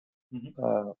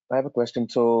 I have a question.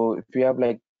 So if you have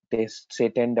like say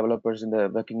 10 developers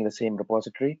working in the same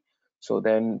repository, so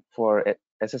then for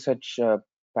SSH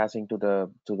passing to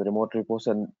the remote repos,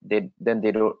 and they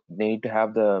need to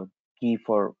have the key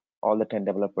for all the 10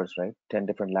 developers, right? 10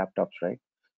 different laptops, right?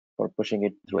 For pushing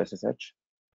it through SSH.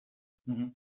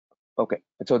 Okay,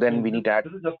 so then we need to add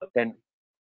 10.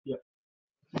 Yeah.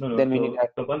 No. Then we need to add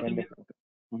the one 10 thing different.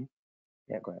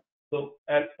 Yeah, go ahead. So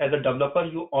as a developer,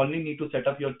 you only need to set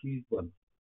up your keys once.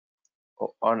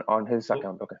 Oh, on his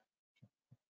account, okay.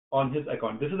 On his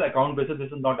account. This is account basis.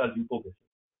 This is not a repo basis.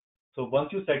 So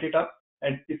once you set it up,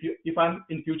 and if I'm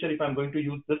in future, if I'm going to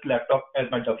use this laptop as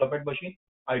my development machine,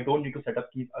 I don't need to set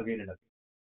up keys again and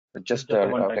again. Just a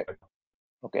one-time okay.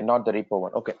 Okay, not the repo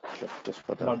one. Okay, sure. Just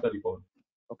for the. Not the repo one.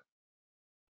 Okay.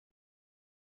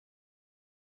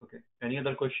 Okay. Any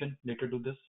other question related to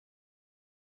this?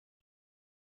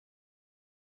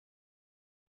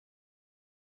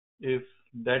 If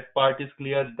that part is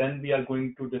clear, then we are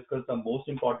going to discuss the most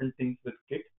important things with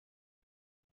Git,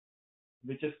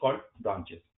 which is called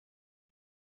branches.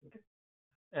 Okay.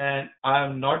 And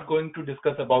I'm not going to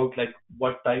discuss about like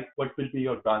what will be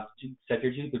your branching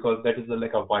strategy, because that is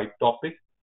like a wide topic.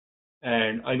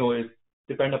 And I know it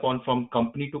depends upon from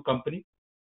company to company.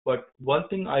 But one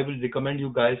thing I will recommend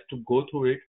you guys to go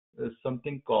through it is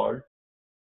something called,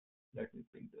 let me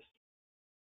bring this.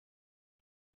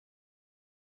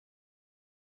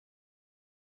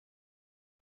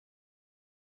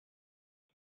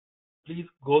 Please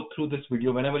go through this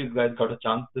video whenever you guys got a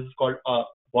chance. This is called a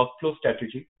workflow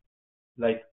strategy.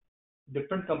 Like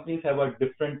different companies have a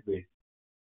different way.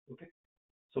 Okay.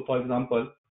 So for example,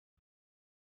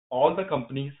 all the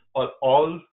companies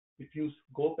if you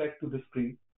go back to the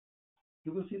screen,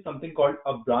 you will see something called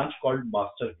a branch called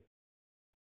master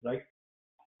here, right?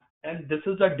 And this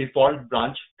is the default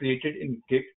branch created in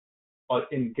Git or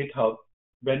in GitHub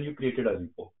when you created a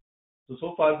repo.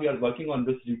 So far we are working on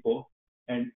this repo,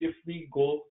 and if we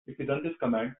run this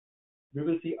command, we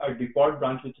will see a default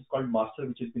branch which is called master,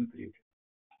 which has been created.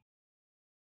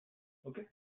 Okay.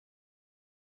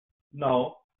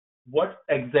 Now, what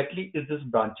exactly is this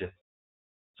branches?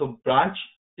 So branch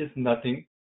is nothing,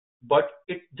 but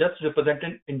it just represents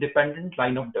an independent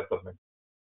line of development.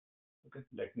 Okay,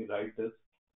 let me write this.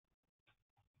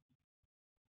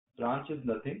 Branch is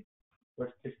nothing,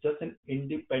 but it's just an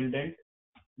independent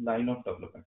line of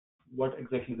development. What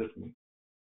exactly does this mean?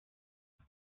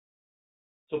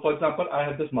 So for example, I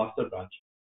have this master branch,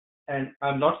 and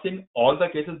I'm not saying all the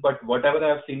cases, but whatever I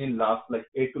have seen in last like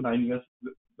 8 to 9 years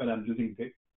when I'm using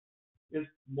Git, is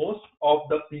most of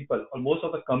the people or most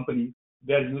of the companies,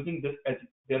 they are using this as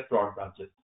their prod branches.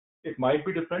 It might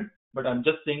be different, but I'm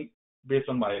just saying based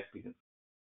on my experience.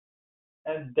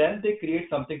 And then they create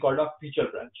something called a feature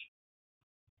branch.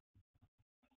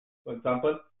 For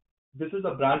example, this is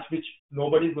a branch which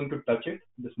nobody is going to touch it,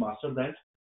 this master branch.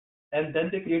 And then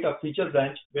they create a feature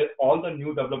branch where all the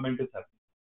new development is happening.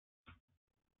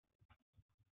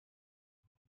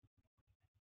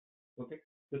 Okay,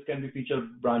 this can be feature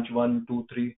branch 1, 2,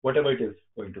 3, whatever it is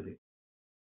going to be.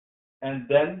 And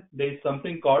then there is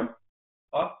something called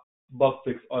a bug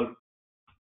fix. Or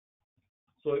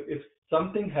so if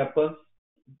something happens,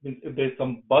 if there's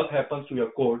some bug happens to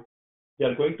your code, they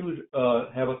are going to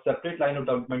have a separate line of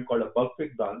development called a bug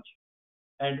fix branch.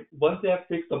 And once they have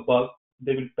fixed the bug,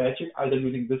 they will patch it either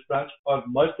using this branch or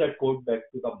merge that code back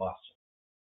to the master.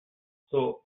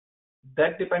 So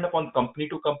that depends upon company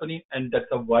to company, and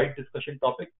that's a wide discussion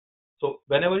topic. So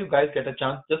whenever you guys get a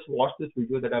chance, just watch this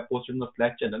video that I posted on the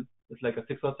Slack channel. It's like a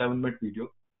 6 or 7 minute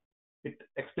video. It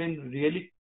explains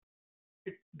really,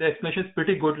 the explanation is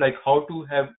pretty good, like how to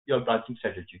have your branching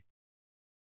strategy.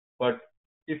 But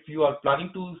if you are planning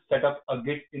to set up a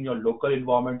Git in your local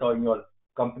environment or in your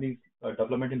company's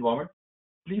development environment,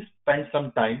 please spend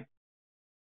some time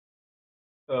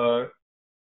to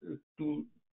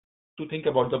think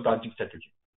about the branching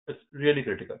strategy. It's really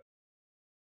critical.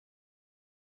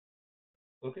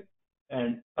 Okay.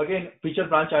 And again, feature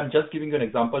branch, I'm just giving you an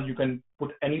example. You can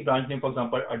put any branch name, for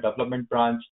example, a development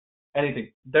branch,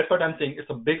 anything. That's what I'm saying. It's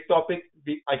a big topic.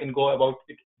 I can go about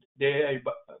it.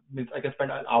 I can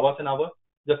spend hours and hours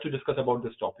just to discuss about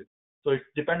this topic. So it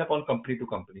depends upon company to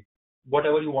company,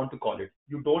 whatever you want to call it.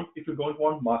 If you don't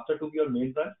want master to be your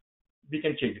main branch, we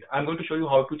can change it. I'm going to show you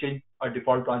how to change a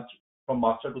default branch from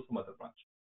master to some other branch.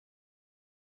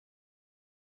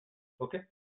 Okay.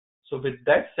 So with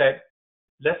that said,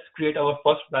 let's create our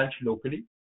first branch locally,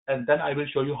 and then I will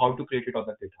show you how to create it on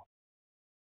the GitHub.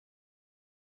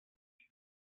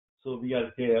 So we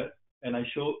are here, and I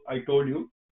told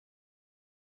you,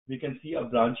 we can see a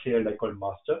branch here like called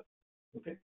master.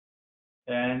 Okay.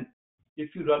 And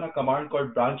if you run a command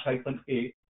called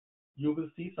branch-a, you will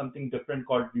see something different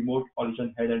called remote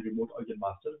origin head and remote origin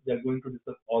master. We are going to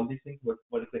discuss all these things,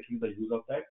 what exactly is the use of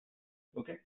that.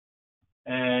 Okay.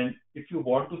 And if you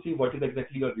want to see what is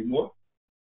exactly your remote,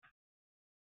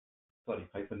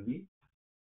 -v,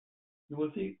 you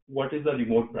will see what is the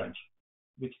remote branch,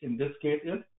 which in this case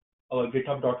is our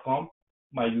github.com,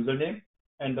 my username,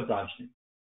 and the branch name.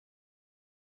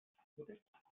 Okay.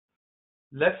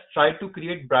 Let's try to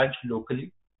create branch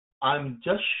locally. I'm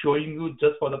just showing you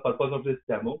just for the purpose of this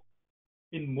demo.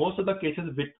 In most of the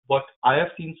cases, with what I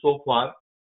have seen so far,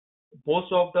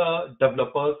 most of the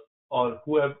developers or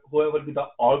whoever will be the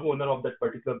org owner of that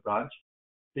particular branch,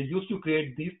 they used to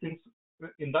create these things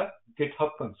in the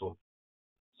GitHub console.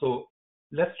 So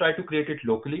let's try to create it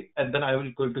locally, and then I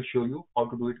will going to show you how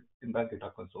to do it in the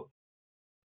GitHub console.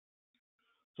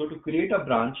 So to create a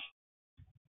branch,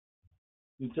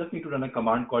 you just need to run a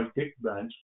command called git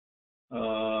branch.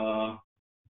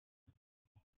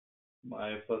 My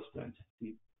first branch,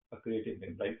 a creative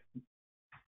name, right?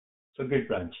 So git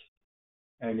branch.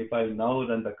 And if I now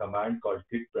run the command called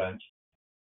git branch,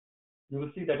 you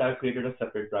will see that I've created a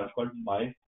separate branch called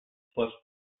my first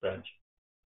branch.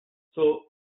 So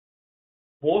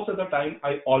most of the time,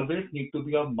 I always need to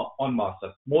be on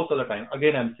master. Most of the time,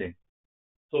 again, I'm saying.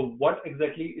 So what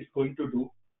exactly is going to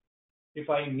do? If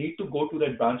I need to go to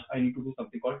that branch, I need to do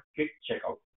something called git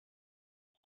checkout.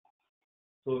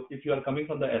 So if you are coming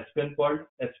from the SVN world,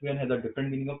 SVN has a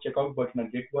different meaning of checkout, but in a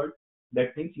Git world,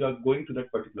 that means you are going to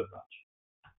that particular branch.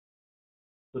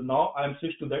 So now I'm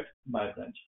switched to that my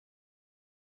branch.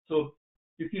 So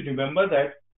if you remember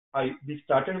that we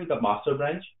started with the master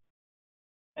branch,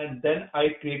 and then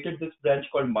I created this branch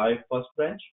called my first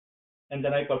branch, and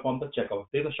then I performed the checkout.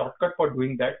 There's a shortcut for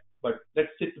doing that, but let's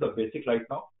stick to the basic right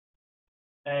now.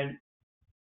 And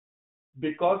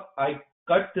because I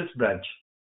cut this branch,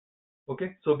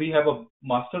 okay, so we have a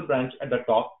master branch at the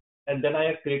top, and then I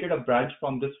have created a branch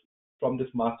from this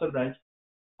master branch.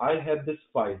 I have this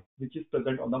file which is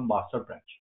present on the master branch.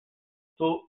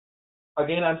 So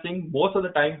again, I'm saying most of the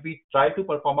time we try to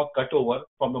perform a cutover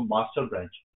from the master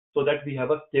branch so that we have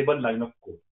a stable line of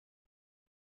code.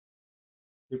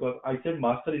 Because I said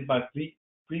master is my free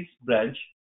branch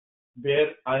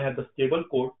where I have the stable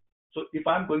code. So if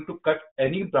I'm going to cut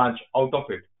any branch out of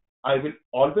it, I will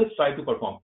always try to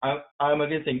perform. I'm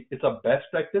again saying it's a best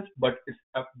practice, but it's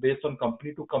based on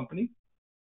company to company.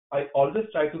 I always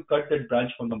try to cut that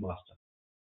branch from the master.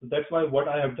 So that's why what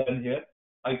I have done here,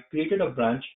 I created a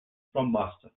branch from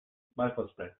master, my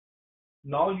first branch.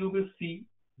 Now you will see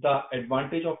the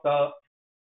advantage of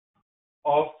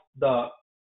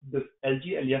this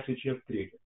LG alias which you have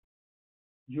created.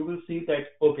 You will see that,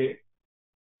 okay,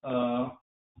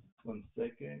 1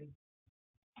 second,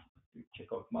 check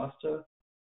out master.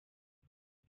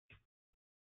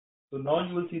 So now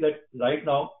you will see that right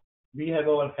now we have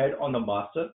our head on the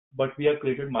master, but we have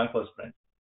created my first branch.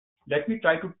 Let me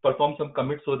try to perform some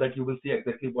commits so that you will see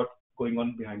exactly what's going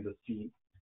on behind the scene.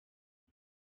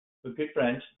 So git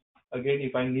branch, again,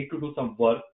 if I need to do some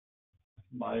work,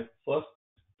 my first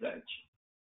branch.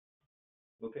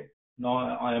 Okay,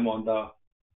 now I am on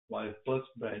my first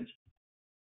branch.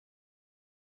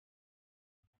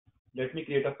 Let me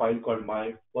create a file called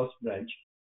my first branch.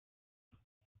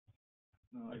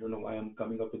 I don't know why I'm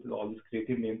coming up with all this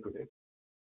creative name today.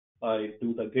 I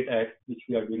do the git add, which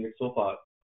we are doing it so far.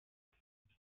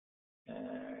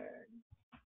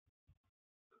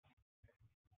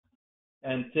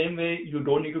 And same way, you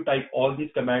don't need to type all these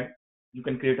commands. You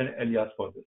can create an alias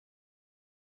for this.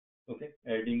 Okay,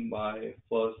 adding my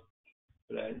first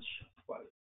branch file.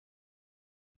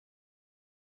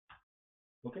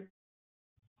 Okay,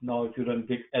 now if you run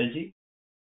git lg,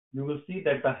 you will see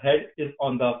that the head is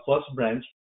on the first branch,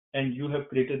 and you have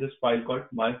created this file called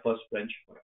my first branch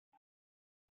file.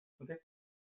 Okay,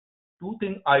 two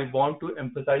things I want to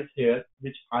emphasize here,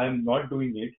 which I am not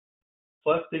doing it.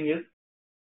 First thing is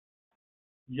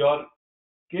your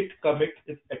git commit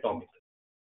is atomic.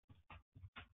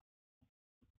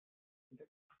 Okay.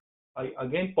 I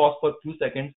again pause for a few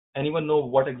seconds. Anyone know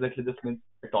what exactly this means,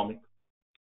 atomic,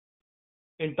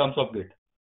 in terms of git?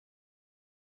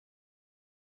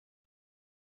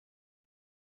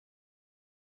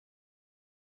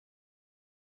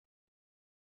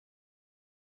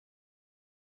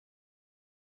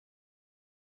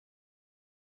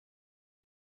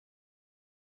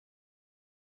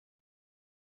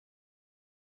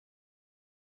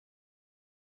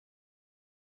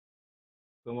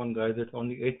 Come on, guys, it's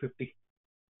only 8:50.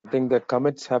 I think the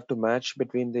commits have to match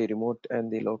between the remote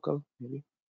and the local, maybe.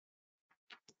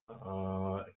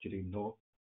 Actually, no.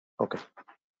 Okay.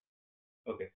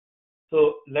 Okay.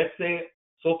 So let's say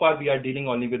so far we are dealing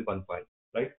only with one file,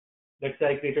 right? Let's say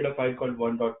I created a file called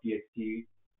 1.txt,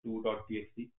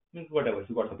 2.txt, means whatever,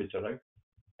 you got the picture, right?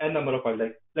 And number of files,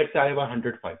 like let's say I have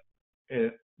 100 files,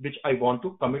 which I want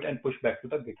to commit and push back to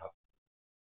the GitHub.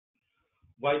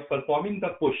 While performing the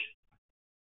push,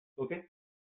 okay,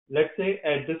 let's say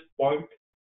at this point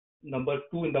number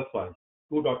 2 in the file,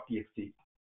 2.txt,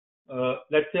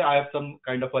 let's say I have some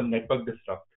kind of a network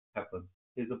disrupt happen.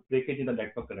 There's a breakage in the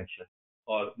network connection,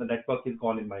 or the network is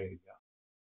gone in my area.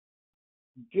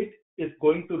 Git is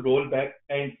going to roll back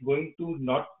and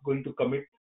not going to commit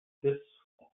this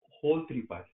whole 3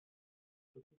 files.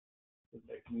 So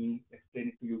let me explain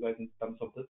it to you guys in terms of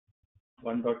this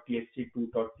 1.txt,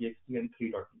 2.txt, and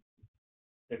 3.txt.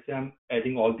 Let's say I'm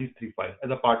adding all these 3 files as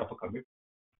a part of a commit,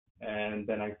 and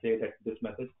then I say that this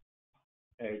message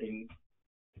adding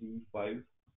 3 files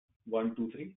 1,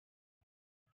 2, 3.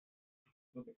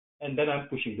 Okay, and then I'm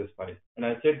pushing this file, and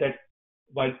I said that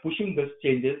while pushing this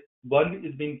changes, one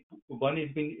is being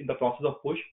in the process of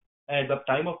push, and at the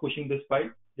time of pushing this file,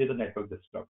 there's a network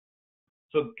disrupt.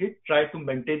 So Git try to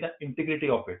maintain the integrity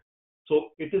of it. So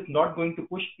it is not going to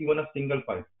push even a single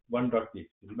file, 1.txt.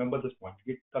 Remember this point.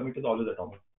 Git commit is always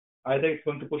atomic. Either it's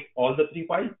going to push all the 3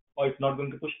 files or it's not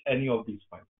going to push any of these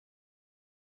files,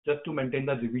 just to maintain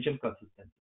the revision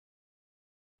consistency.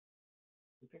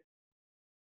 Okay.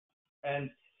 And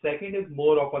second is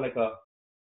more of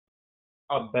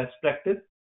a best practice.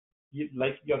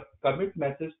 Like your commit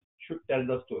message should tell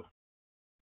the story.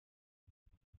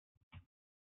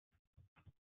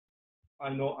 I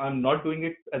know I'm not doing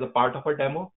it as a part of a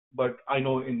demo, but I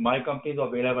know in my companies or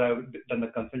wherever I've done the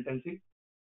consultancy,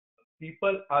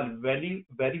 people are very,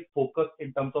 very focused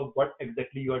in terms of what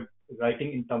exactly you are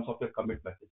writing in terms of your commit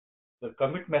message. The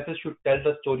commit message should tell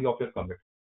the story of your commit.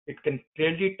 It can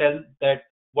clearly tell that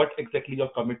what exactly your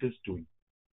commit is doing.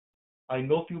 I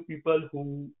know few people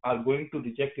who are going to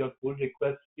reject your pull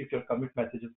request if your commit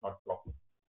message is not proper.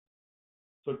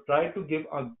 So try to give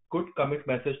a good commit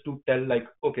message to tell like,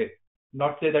 okay,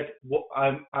 not say that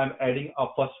I'm adding a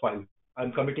first file.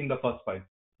 I'm committing the first file.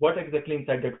 What exactly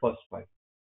inside that first file?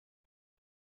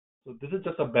 So this is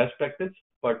just a best practice,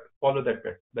 but follow that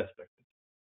best practice.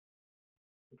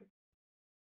 Okay.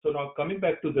 So now coming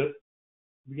back to this,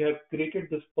 we have created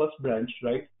this first branch,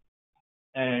 right?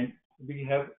 And we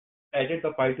have added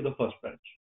the file to the first branch.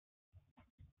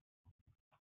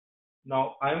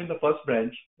 Now I'm in the first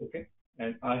branch, okay,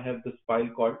 and I have this file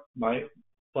called my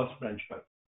first branch file.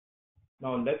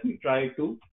 Now let me try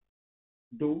to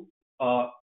do a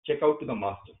checkout to the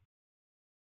master.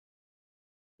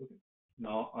 Okay.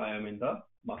 Now I am in the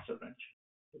master branch.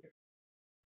 Okay.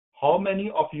 How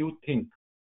many of you think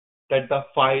that the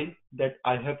file that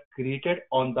I have created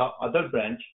on the other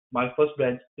branch, my first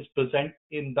branch, is present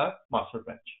in the master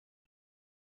branch?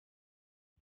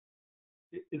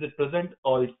 Is it present,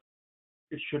 or it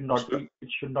should not be? It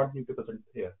should not need to be present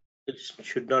here. It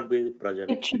should not be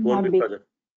present. It should won't not be be. present.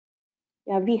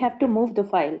 Yeah, we have to move the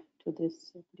file to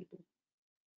this.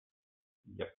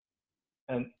 Yeah.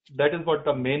 And that is what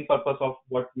the main purpose of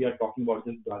what we are talking about,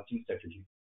 this branching strategy.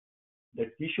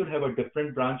 That we should have a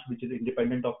different branch which is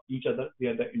independent of each other. We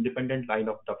are the independent line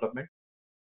of development.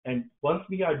 And once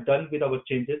we are done with our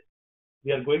changes,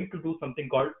 we are going to do something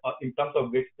called, in terms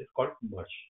of Git, it's called merge,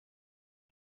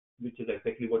 which is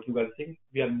exactly what you guys are saying.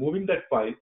 We are moving that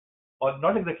file, or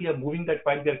not exactly moving that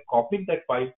file, we are copying that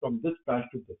file from this branch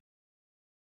to this.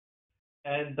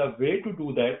 And the way to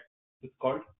do that is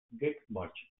called git merge.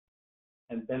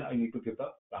 And then I need to give the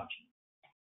branch name.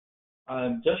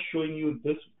 I'm just showing you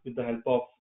this with the help of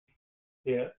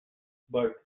here,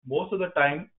 but most of the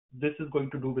time, this is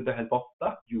going to do with the help of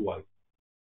the UI.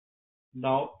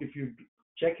 Now, if you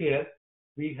check here,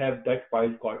 we have that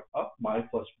file called my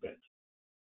first branch.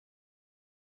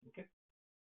 Okay.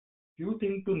 Few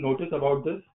things to notice about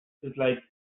this is like,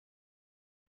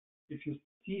 if you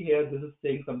see here, this is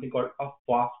saying something called a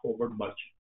fast forward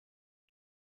merge.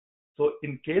 So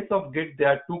in case of Git, there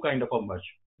are two kinds of a merge.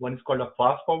 One is called a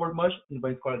fast forward merge, and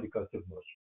one is called a recursive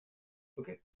merge.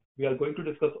 Okay. We are going to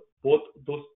discuss both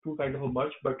those two kinds of a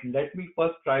merge, but let me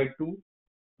first try to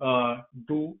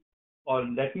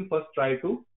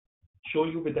show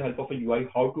you with the help of a UI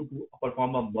how to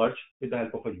perform a merge with the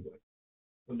help of a UI.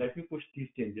 So let me push these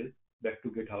changes back to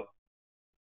GitHub.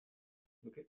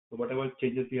 Okay. So whatever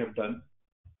changes we have done,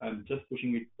 I'm just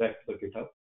pushing it back to the GitHub.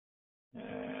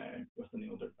 And what's the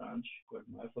name of the branch? Got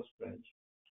my first branch.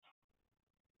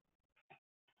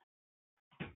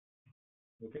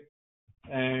 Okay.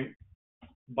 And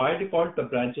by default, the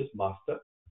branch is master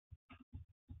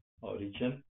or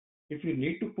region. If you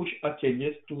need to push a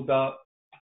changes to the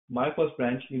my first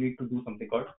branch, you need to do something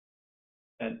called,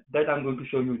 and that I'm going to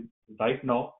show you right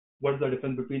now. What is the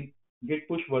difference between git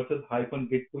push versus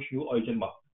 -git push u origin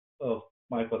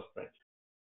my first branch?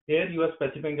 Here you are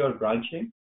specifying your branch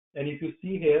name, and if you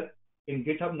see here in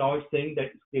GitHub now it's saying that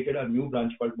it's created a new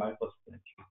branch called my first branch.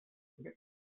 Okay,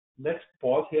 let's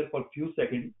pause here for a few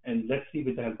seconds and let's see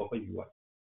with the help of a UI.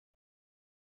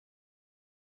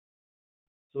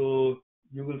 So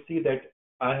you will see that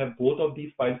I have both of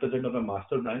these files present on the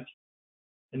master branch,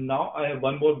 and now I have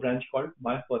one more branch called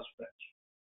my first branch,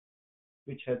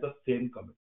 which has the same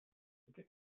commit. Okay,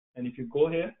 and if you go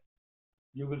here,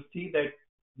 you will see that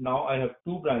now I have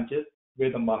two branches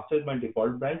where the master is my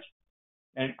default branch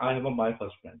and I have a my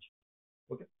first branch.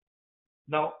 Okay.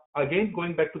 Now again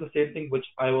going back to the same thing which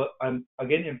I'm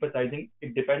again emphasizing,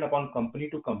 it depends upon company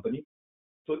to company.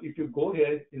 So if you go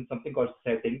here in something called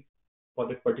settings for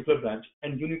that particular branch,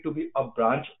 and you need to be a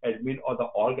branch admin or the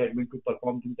org admin to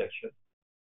perform these actions,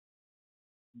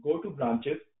 go to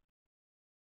branches,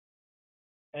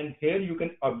 and here you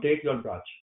can update your branch.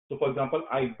 So for example,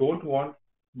 I don't want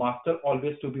master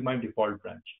always to be my default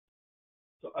branch.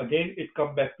 So again, it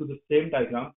comes back to the same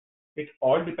diagram. It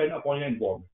all depends upon your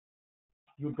environment.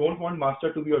 You don't want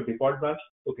master to be your default branch.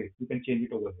 Okay, you can change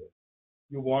it over here.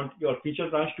 You want your feature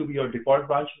branch to be your default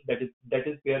branch. That is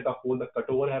where the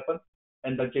cutover happens,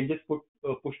 and the changes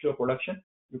pushed to your production.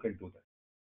 You can do that.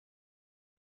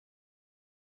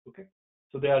 Okay.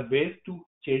 So there are ways to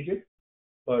change it,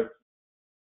 but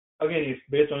again, it's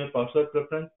based on your personal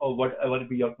preference or whatever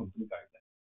be your company guideline.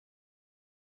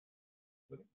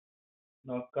 Okay.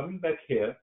 Now coming back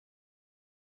here.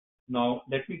 Now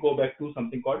let me go back to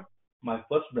something called my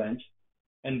first branch,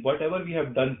 and whatever we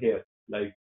have done here,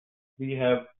 like we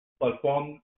have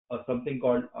performed something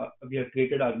called we have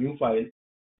created a new file,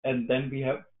 and then we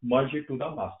have merged it to the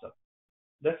master.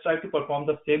 Let's try to perform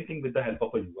the same thing with the help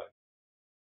of a UI.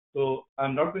 So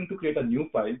I'm not going to create a new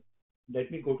file. Let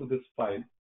me go to this file,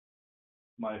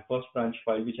 my first branch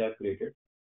file which I have created.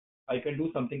 I can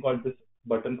do something called this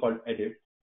button called edit.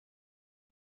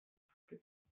 Okay.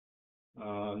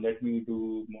 Let me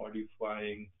do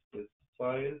modifying this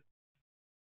file.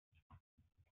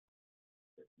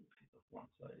 Let me see the font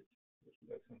size. You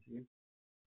guys can see it.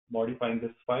 Modifying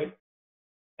this file.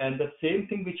 And the same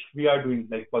thing which we are doing,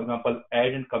 like for example,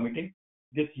 add and committing,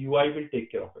 this UI will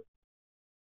take care of it.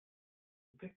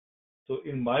 Okay. So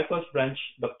in my first branch,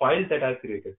 the file that I've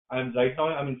created, I'm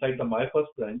inside the my first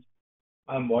branch.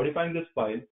 I'm modifying this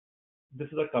file. This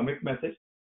is a commit message.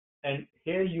 And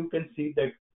here you can see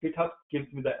that GitHub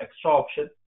gives me the extra option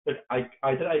that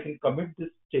either I can commit these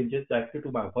changes directly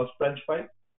to my first branch file,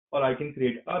 or I can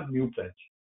create a new branch.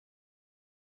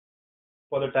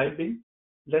 For the time being,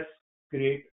 let's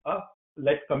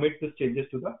commit these changes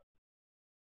to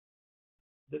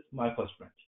this my first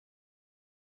branch.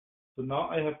 So now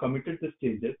I have committed these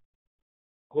changes.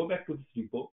 Go back to this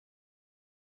repo.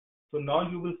 So now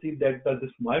you will see that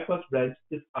this my first branch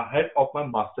is ahead of my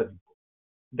master repo.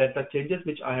 That the changes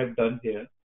which I have done here,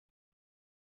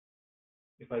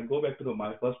 if I go back to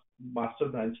my first master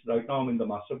branch, right now I'm in the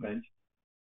master branch,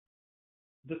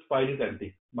 this file is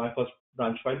empty, my first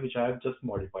branch file which I have just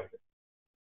modified it.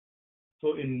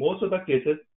 So in most of the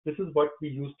cases, this is what we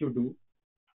used to do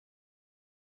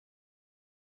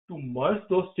to merge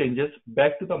those changes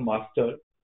back to the master.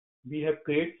 We have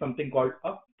created something called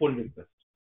a pull request.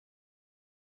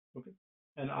 Okay,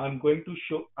 and I'm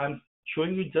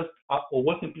showing you just an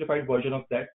oversimplified version of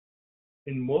that.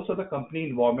 In most of the company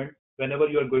environment, whenever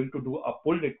you are going to do a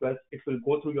pull request, it will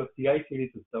go through your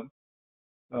CI/CD system,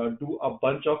 do a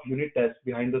bunch of unit tests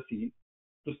behind the scene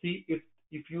to see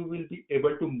if you will be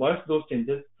able to merge those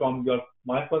changes from your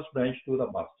my first branch to the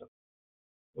master.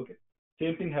 Okay,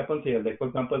 same thing happens here. Like for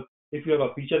example, if you have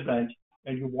a feature branch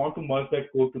and you want to merge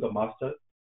that code to the master,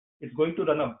 it's going to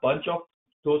run a bunch of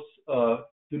those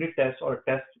unit tests or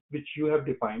tests which you have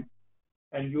defined,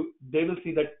 and they will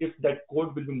see that if that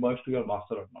code will be merged to your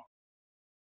master or not.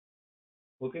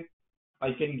 Okay,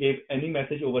 I can give any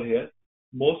message over here.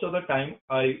 Most of the time,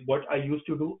 what I used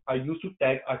to do, I used to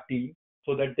tag a team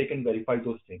so that they can verify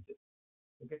those changes.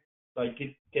 Okay, so I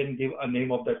can give a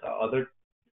name of that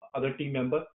other team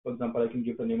member. For example, I can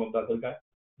give the name of the other guy.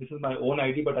 This is my own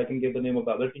ID, but I can give the name of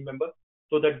the other team member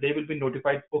so that they will be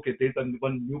notified. Okay, there's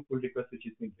one new pull request which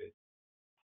is being raised.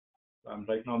 So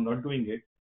right now I'm not doing it,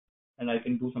 and I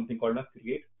can do something called a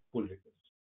create pull request.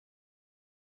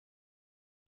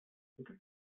 Okay,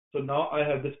 so now I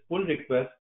have this pull request,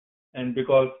 and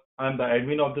because I'm the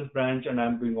admin of this branch and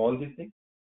I'm doing all these things,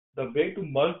 the way to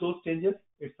merge those changes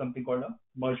is something called a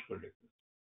merge pull request.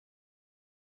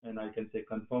 And I can say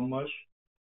confirm merge.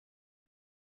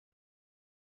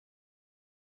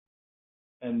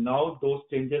 And now those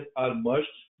changes are merged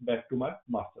back to my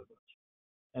master branch.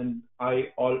 And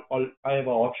I have an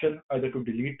option either to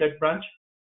delete that branch,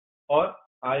 or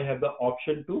I have the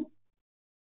option to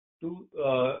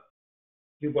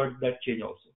revert that change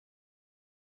also.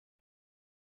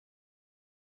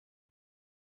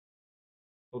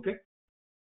 Okay,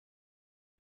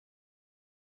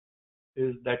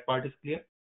 is that part is clear?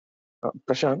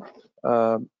 Prashant,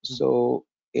 so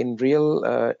in real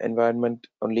environment,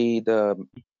 only the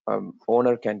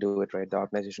owner can do it, right? The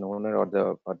organization owner or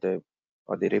the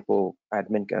repo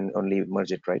admin can only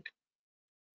merge it, right?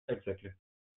 Exactly.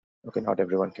 Okay, not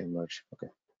everyone can merge.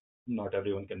 Okay. Not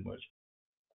everyone can merge.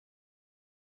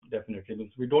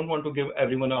 Definitely, we don't want to give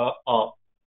everyone a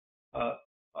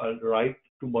right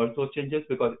to merge those changes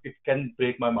because it can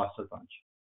break my master branch.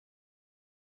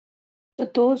 So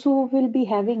those who will be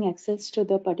having access to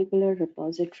the particular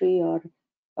repository, or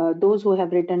those who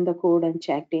have written the code and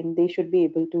checked in, they should be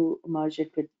able to merge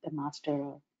it with the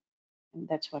master. And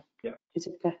that's what. Yeah. Is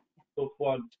it correct? So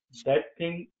for that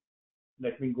thing,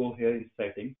 let me go here in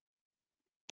settings.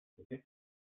 Okay.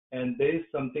 And there is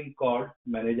something called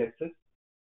manage access.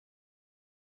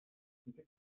 Okay.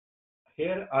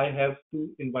 Here I have to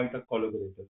invite a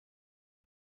collaborator.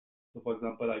 So for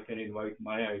example, I can invite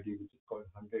my ID, which is called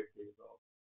 100 days of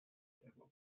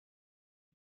DevOps.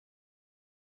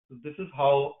 So this is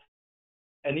how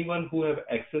anyone who have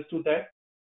access to that,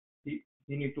 he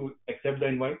need to accept the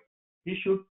invite. He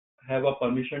should have a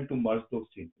permission to merge those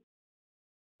changes.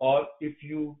 Or if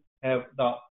you have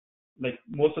the, like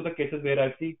most of the cases where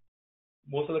I see,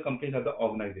 most of the companies have the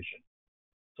organization.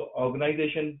 So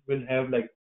organization will have, like,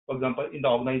 for example, in the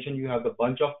organization, you have the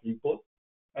bunch of repos,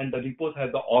 and the repos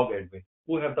have the org admin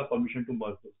who have the permission to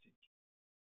merge those changes.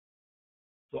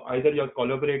 So either your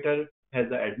collaborator has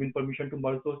the admin permission to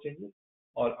merge those changes,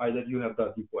 or either you have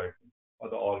the repo admin or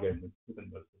the org admin who can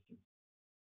merge those changes.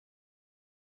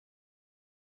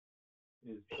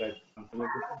 Is that answer your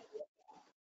question?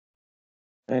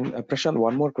 And Prashant,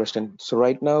 one more question. So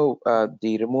right now,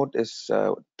 the remote is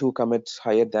 2 commits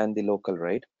higher than the local,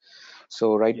 right?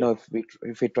 So right Yes. now,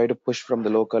 if we try to push from the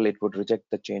local, it would reject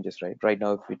the changes, right? Right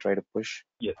now, if we try to push,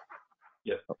 Yes.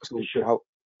 Yes. so Sure.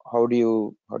 how do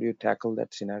you tackle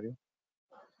that scenario?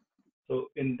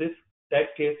 So in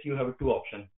that case, you have 2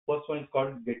 options. First one is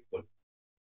called git pull.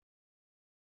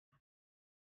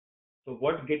 So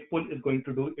what git pull is going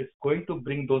to do, it's going to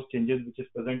bring those changes which is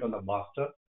present on the master,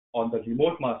 on the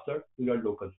remote master, to your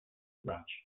local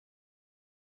branch.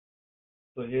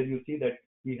 So here you see that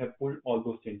we have pulled all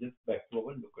those changes back to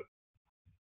our local.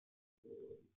 So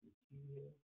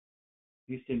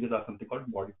these changes are something called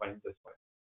modifying this file.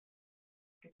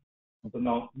 Okay. So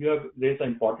now you have raised an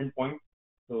important point.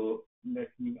 So let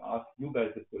me ask you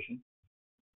guys this question.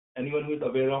 Anyone who is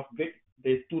aware of Git,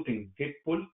 there's 2 things: Git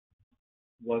pull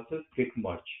versus Git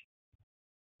merge.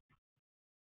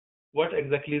 What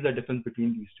exactly is the difference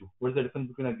between these two? What is the difference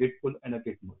between a Git pull and a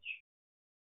Git merge?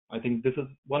 I think this is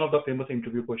one of the famous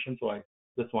interview questions, so I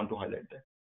just want to highlight that.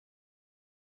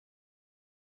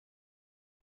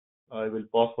 I will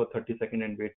pause for 30 seconds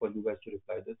and wait for you guys to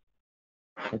reply this.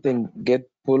 I think git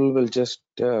pull will just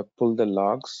pull the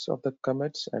logs of the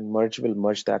commits, and merge will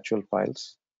merge the actual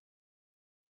files.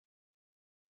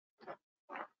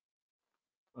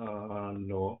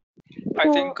 No. I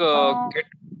So, think git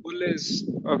pull is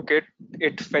git,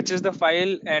 it fetches the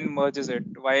file and merges it,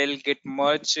 while git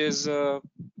merge is will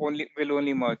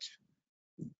only merge.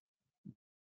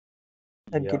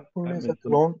 And Yeah. git pull I is mean, a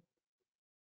clone.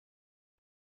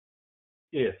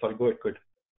 yeah, sorry, go ahead, good.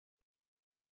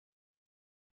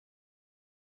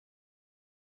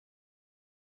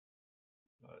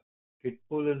 Git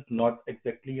pull is not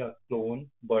exactly a clone,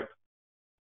 but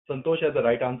Santosh has the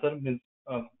right answer. Means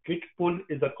git pull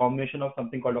is a combination of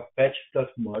something called a fetch plus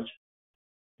merge,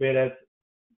 whereas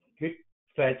git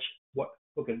fetch, what?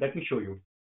 Okay, let me show you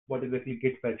what exactly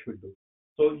git fetch will do.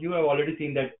 So you have already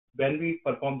seen that when we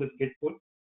perform this git pull,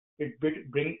 it will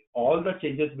bring all the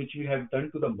changes which we have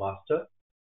done to the master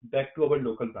back to our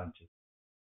local branches.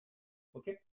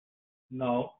 Okay.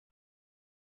 Now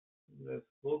let's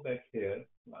go back here.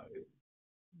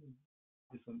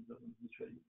 This one doesn't show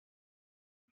you.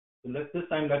 So this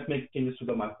time let's make changes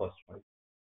to my first file.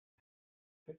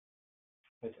 Okay.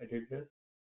 Let's edit this.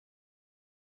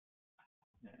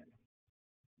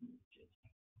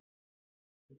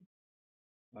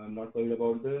 I'm not worried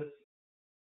about this.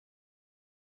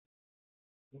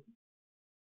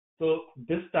 So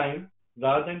this time,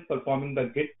 rather than performing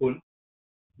the git pull,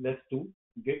 let's do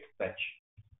git fetch.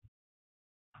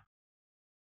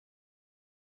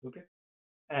 Okay.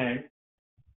 And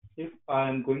if I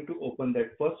am going to open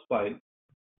that first file,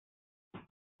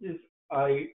 did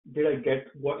I get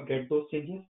those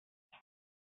changes?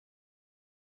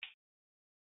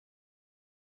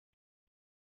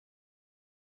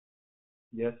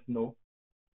 Yes, no.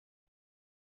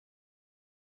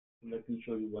 Let me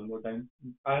show you one more time.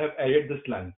 I have added this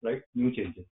line, right? New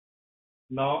changes.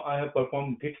 Now I have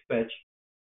performed git fetch.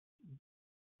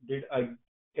 Did I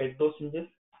get those changes?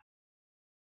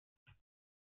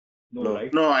 No,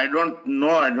 right? No, I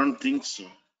don't think so.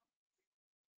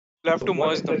 You have So to what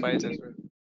merge the exactly files you as need? well.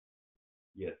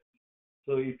 Yes.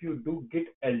 So if you do git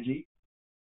lg,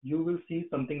 you will see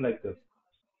something like this.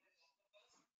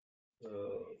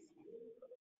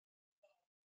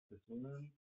 This one.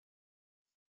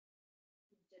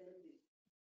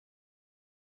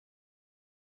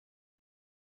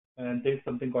 And there's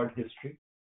something called history.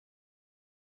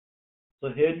 So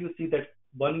here you see that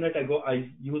 1 minute ago I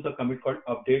used a commit called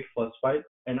update first file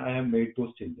and I have made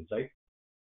those changes, right?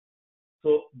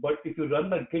 So, but if you run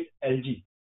the git lg,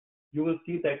 you will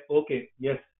see that, okay,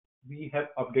 yes, we have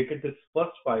updated this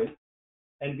first file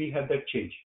and we have that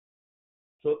change.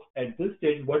 So at this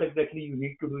stage, what exactly you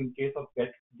need to do in case of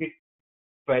git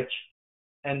fetch,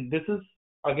 and this is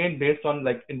again based on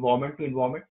like environment to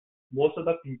environment. Most of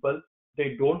the people,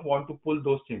 they don't want to pull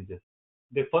those changes.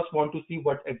 They first want to see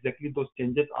what exactly those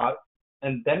changes are,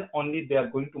 and then only they are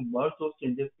going to merge those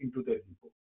changes into their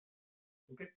repo.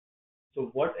 Okay. So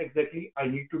what exactly I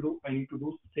need to do? I need to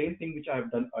do same thing which I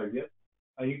have done earlier.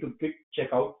 I need to git check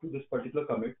out to this particular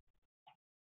commit.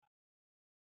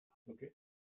 Okay.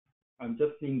 I'm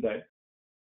just seeing that.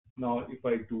 Now if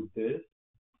I do this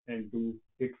and do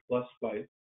git first file,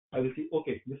 I will see,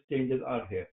 okay, these changes are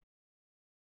here,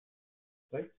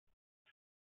 right?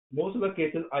 Most of the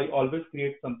cases, I always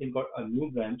create something called a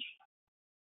new branch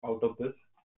out of this.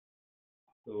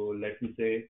 So let me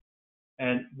say,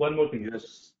 and one more thing.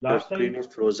 Yes, your Last screen time, is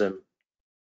frozen.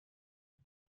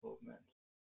 oh man,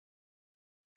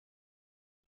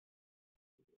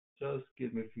 just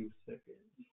give me a few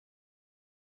seconds.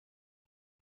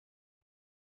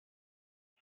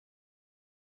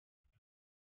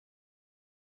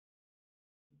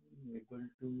 I'm able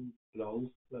to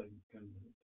browse the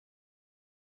internet.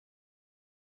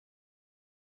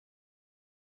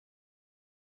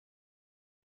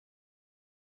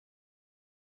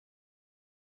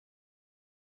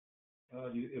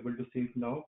 Are you able to see it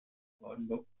now or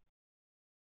no?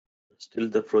 Still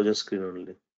the frozen screen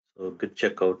only. So git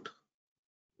checkout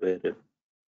where Okay,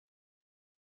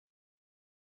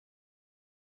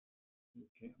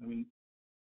 I mean,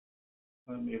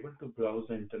 I'm able to browse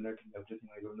the internet and everything.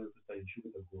 I don't know if it's an issue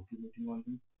with the GoToMeeting on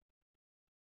me.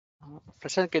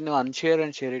 Prashant, can you unshare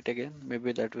and share it again?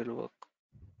 Maybe that will work.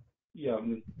 Yeah, I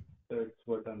mean, that's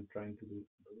what I'm trying to do.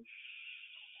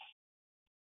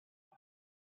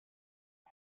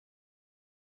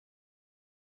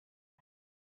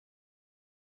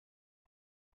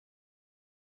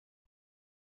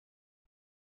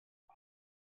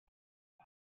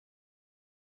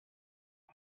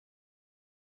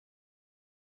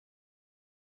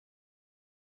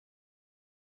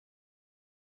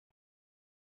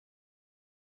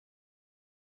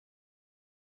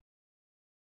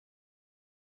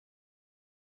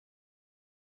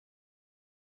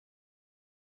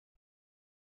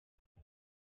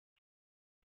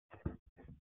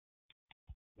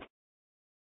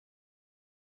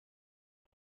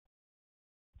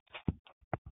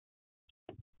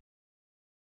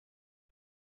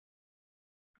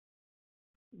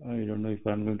 I don't know if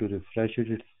I'm going to refresh it,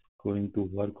 it's going to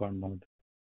work or not.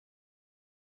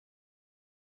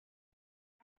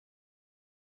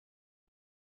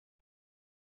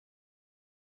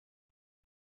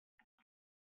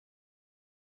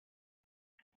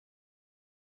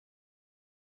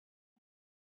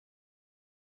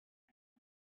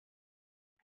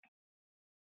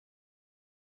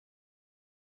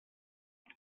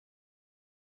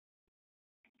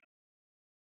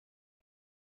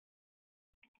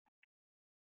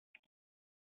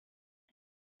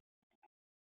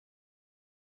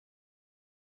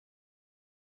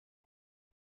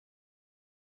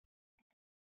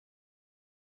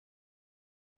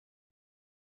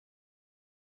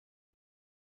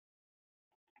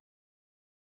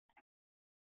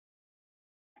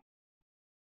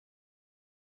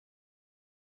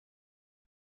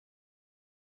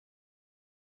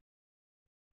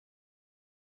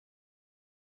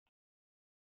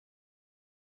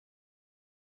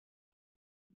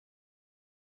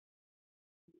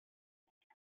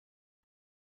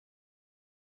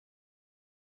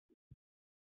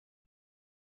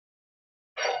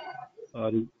 Are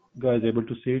you guys able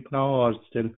to see it now or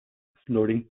still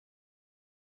loading?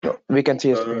 No, we can see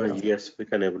your screen now. yes, we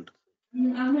can able to.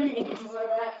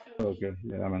 Okay,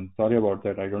 yeah, I mean, sorry about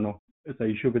that. I don't know. It's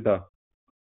an issue with the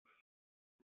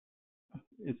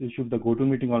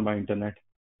GoToMeeting on my internet.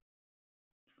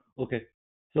 Okay,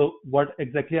 so what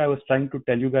exactly I was trying to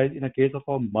tell you guys, in a case of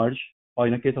a merge or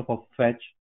in a case of a fetch,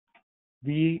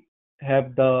 we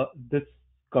have this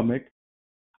commit,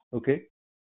 okay,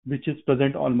 which is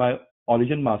present on my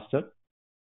origin master,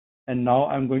 and now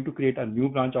I'm going to create a new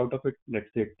branch out of it. Let's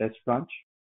say test branch.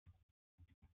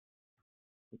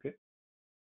 Okay,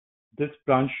 this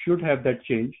branch should have that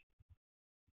change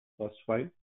first file.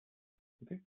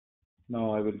 Okay,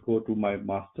 now I will go to my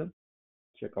master,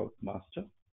 check out master,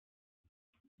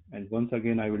 and once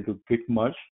again I will do git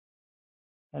merge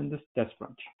and this test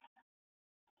branch.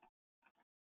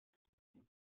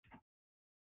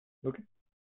 Okay,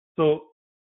 so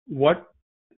whatever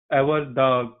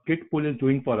the git pull is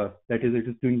doing for us, that is, it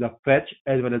is doing the fetch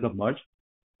as well as a merge.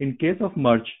 In case of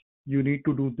merge, you need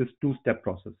to do this two-step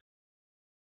process.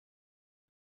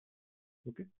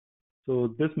 Okay,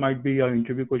 So this might be an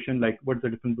interview question like, what's the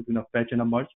difference between a fetch and a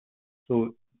merge?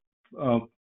 So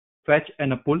fetch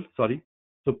and a pull, sorry.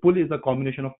 So pull is a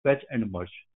combination of fetch and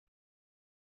merge.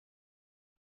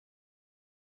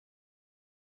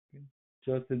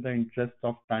 Just in the interest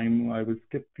of time, I will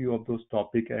skip few of those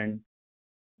topics and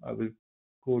I will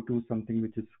go to something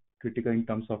which is critical in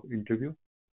terms of interview.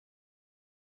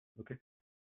 Okay.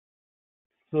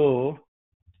 So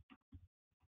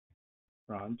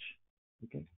branch,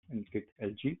 okay, and git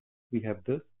lg, we have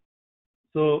this.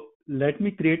 So let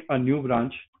me create a new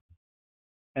branch,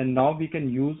 and now we can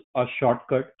use a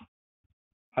shortcut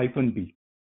 -b.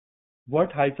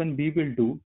 What -b will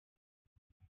do,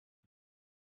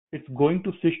 it's going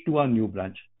to switch to a new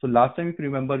branch. So last time, if you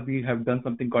remember, we have done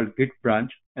something called git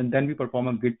branch, and then we perform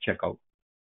a git checkout.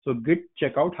 So git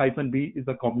checkout -b is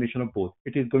a combination of both.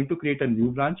 It is going to create a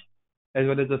new branch, as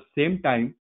well as the same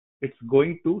time, it's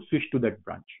going to switch to that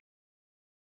branch.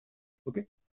 Okay.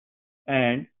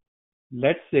 And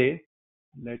let's say,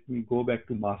 let me go back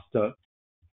to master.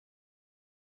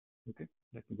 Okay.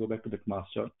 Let me go back to that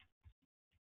master.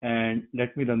 And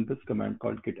let me run this command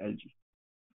called git lg.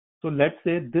 So let's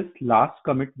say this last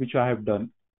commit which I have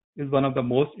done is one of the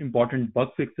most important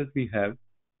bug fixes we have,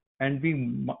 and we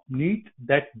need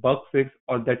that bug fix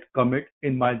or that commit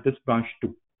in this branch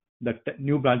too, the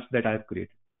new branch that I have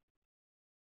created.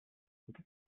 Okay.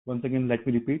 Once again, let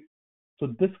me repeat. So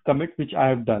this commit which I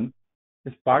have done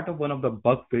is part of one of the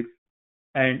bug fix,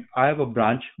 and I have a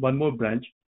branch, one more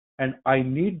branch, and I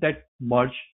need that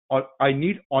merge, or I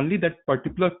need only that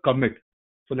particular commit.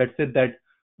 So let's say that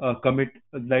commit,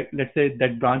 like let's say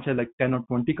that branch has like 10 or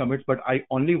 20 commits, but I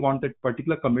only want that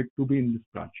particular commit to be in this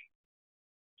branch.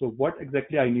 So what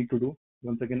exactly I need to do?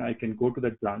 Once again, I can go to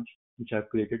that branch which I've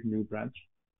created, new branch,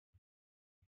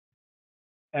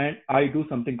 and I do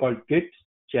something called git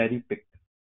cherry pick,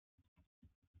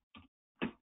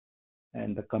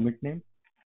 and the commit name.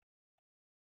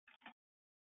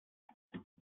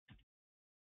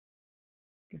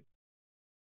 Okay.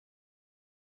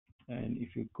 And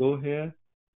if you go here,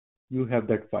 you have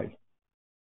that file.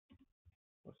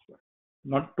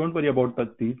 Don't worry about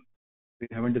these. We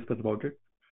haven't discussed about it,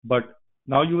 but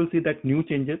now you will see that new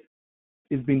changes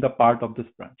is being the part of this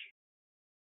branch.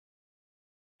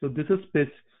 So this is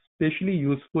especially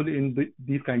useful in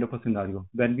these kind of a scenario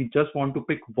when we just want to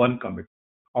pick one commit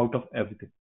out of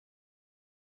everything.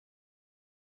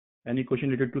 Any question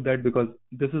related to that? Because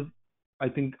this is, I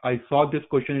think I saw this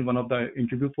question in one of the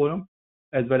interview forum,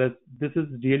 as well as this is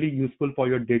really useful for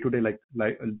your day-to-day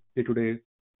day-to-day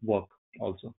work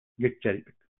also. Git cherry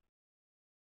pick.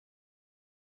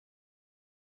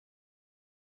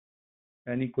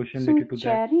 Any question related to that? So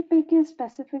cherry pick is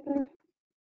specifically,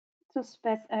 so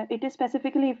it is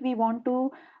specifically if we want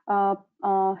to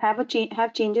have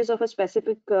changes of a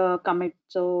specific commit.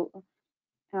 So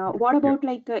what about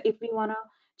like if we want to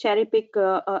cherry pick,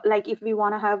 like if we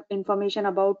want to have information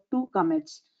about 2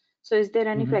 commits? So is there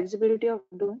any flexibility of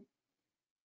doing?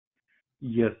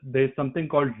 Yes, there's something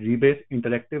called rebase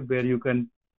interactive where you can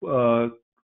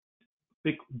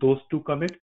pick those 2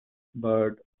 commits.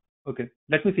 But okay,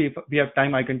 let me see if we have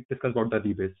time. I can discuss about the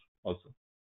rebase also.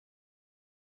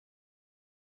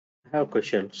 I have a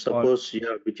question. Suppose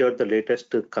whichever the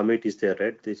latest commit is there,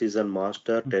 right? This is a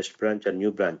master, test branch, and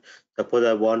new branch. Suppose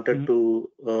I wanted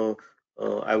to,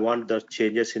 I want the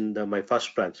changes in my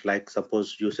first branch. Like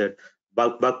suppose you said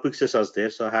bug fixes are there,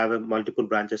 so I have multiple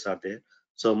branches are there.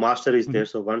 So master is there.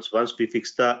 So once we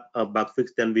fix the bug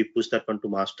fix, then we push that one to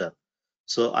master.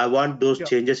 So I want those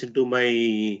changes into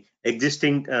my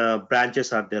existing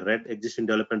branches are there, right? Existing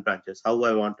development branches. How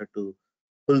I wanted to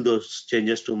pull those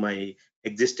changes to my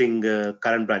existing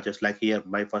current branches, like here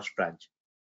my first branch.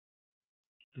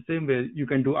 The same way you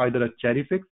can do either a cherry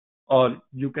fix or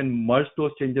you can merge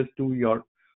those changes to your.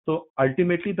 So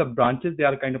ultimately the branches, they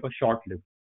are kind of a short lived.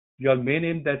 Your main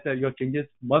aim that your changes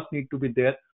must need to be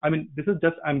there. I mean, this is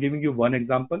just, I'm giving you one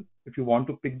example if you want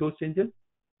to pick those changes,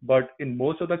 but in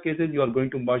most of the cases you are going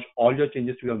to merge all your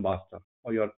changes to your master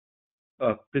or your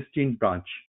pristine branch.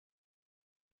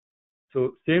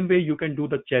 So same way you can do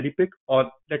the cherry pick, or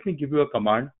let me give you a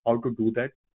command how to do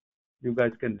that. You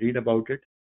guys can read about it.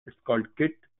 It's called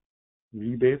git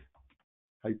rebase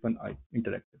 -i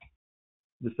interactive.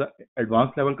 This is an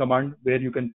advanced level command where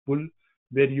you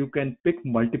can pick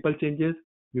multiple changes.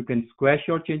 You can squash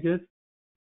your changes,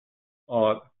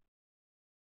 or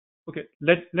okay,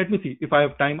 let me see if I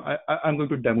have time. I'm going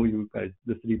to demo you guys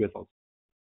this rebase also.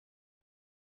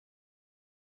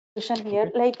 Here,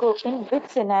 like in which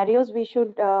scenarios we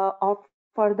should opt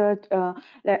for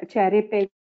the cherry pick?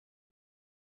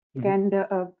 And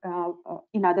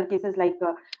in other cases, like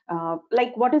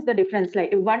what is the difference?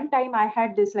 Like one time I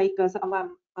had this, like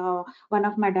one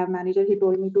of my dev manager, he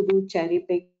told me to do cherry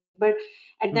pick, but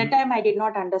at that time I did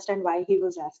not understand why he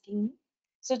was asking me.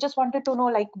 So just wanted to know,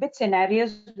 like, which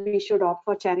scenarios we should opt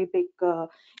for cherry pick,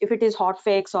 if it is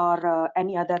hotfix or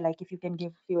any other, like if you can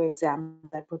give few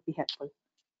examples, that would be helpful.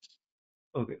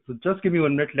 Okay, so just give me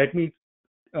 1 minute. Let me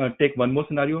take one more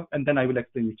scenario and then I will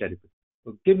explain you cherry pick.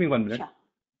 So give me 1 minute. Sure.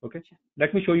 Okay. Sure.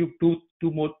 Let me show you two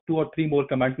or three more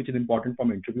commands which is important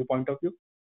from interview point of view,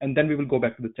 and then we will go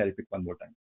back to the cherry pick one more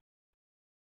time.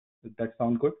 Does that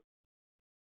sound good?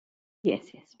 Yes,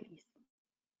 please.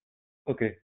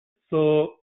 Okay.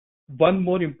 So one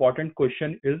more important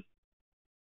question is,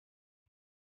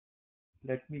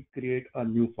 let me create a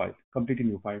new file, completely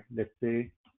new file, let's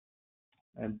say,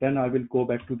 and then I will go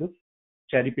back to this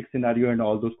cherry pick scenario and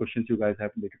all those questions you guys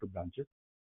have related to branches.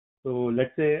 So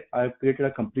let's say I've created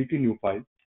a completely new file,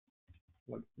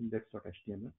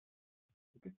 index.html,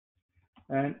 okay,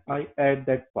 and I add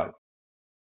that file.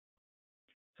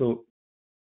 So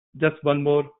just one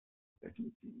more, let me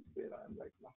see where I am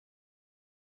right now.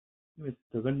 It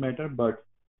doesn't matter, but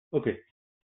okay.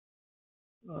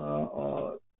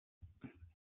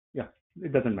 Yeah,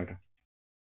 it doesn't matter.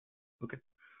 Okay.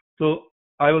 So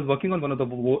I was working on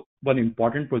one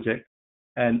important project,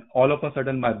 and all of a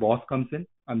sudden my boss comes in.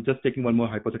 I'm just taking one more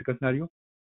hypothetical scenario,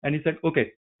 and he said,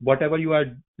 okay, whatever you are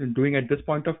doing at this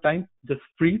point of time, just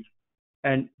freeze,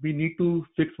 and we need to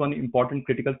fix one important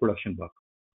critical production bug.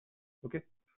 Okay.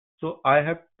 So I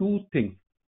have two things.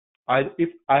 If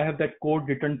I have that code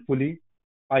written fully,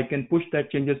 I can push that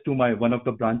changes to my one of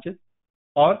the branches,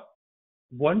 or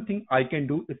one thing I can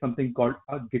do is something called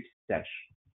a git stash,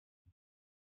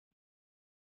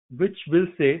 which will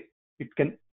say, it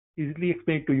can easily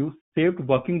explain to you, saved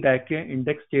working directory and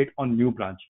index state on new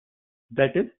branch.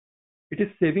 That is, it is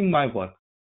saving my work.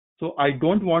 So I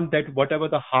don't want that whatever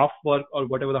the half work or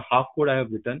whatever the half code I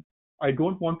have written, I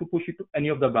don't want to push it to any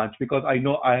of the branch, because I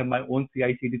know I have my own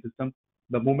CI/CD system.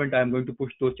 The moment I am going to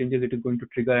push those changes, it is going to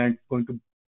trigger and it's going to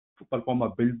perform a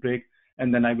build break,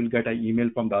 and then I will get an email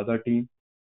from the other team.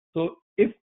 So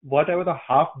if whatever the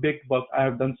half-baked work I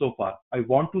have done so far, I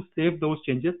want to save those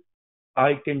changes,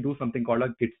 I can do something called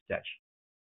a git stash.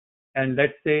 And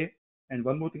let's say, and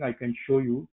one more thing I can show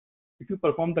you, if you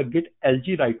perform the git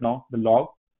lg right now, the log,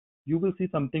 you will see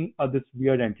something, this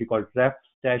weird entry called ref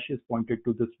stash is pointed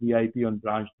to this VIP on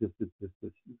branch, this.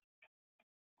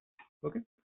 Okay.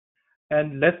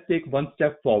 And let's take one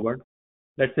step forward.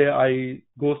 Let's say I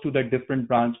goes to that different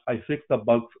branch, I fix the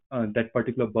bug, that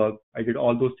particular bug, I did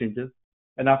all those changes.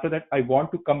 And after that, I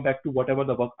want to come back to whatever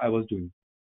the work I was doing.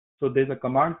 So there's a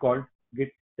command called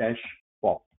git stash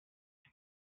pop,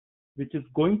 which is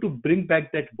going to bring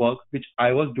back that work which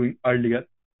I was doing earlier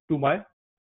to my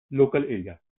local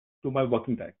area, to my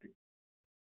working directory.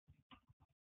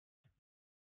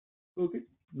 Okay,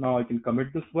 now I can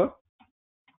commit this work.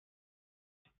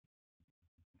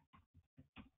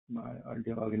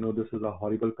 I know this is a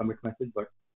horrible commit message, but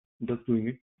I'm just doing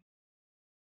it.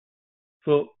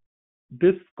 So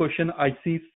this question I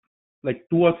see like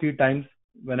 2 or 3 times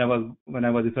when I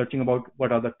was researching about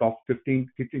what are the top 15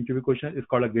 Git interview questions. Is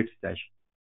called a git stash.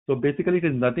 So basically, it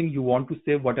is nothing. You want to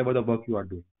save whatever the work you are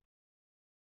doing.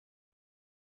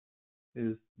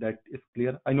 Is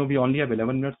clear? I know we only have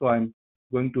 11 minutes, so I'm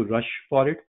going to rush for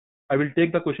it. I will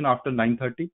take the question after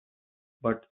 9:30,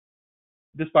 but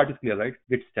this part is clear, right?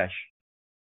 Git stash.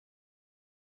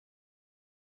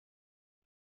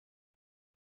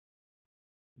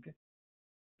 Okay.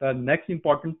 The next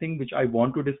important thing which I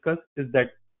want to discuss is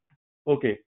that,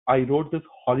 okay, I wrote this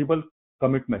horrible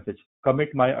commit message,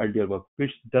 commit my earlier work,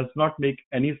 which does not make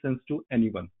any sense to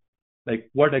anyone. Like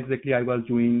what exactly I was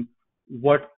doing,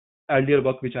 what earlier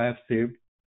work which I have saved.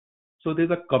 So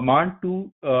there's a command to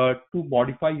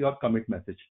modify your commit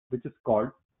message, which is called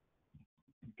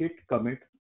git commit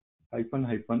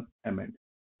 --amend.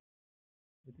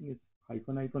 I think it's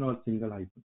hyphen or single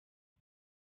hyphen.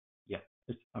 Yeah,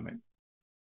 it's amend.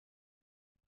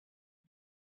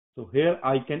 So here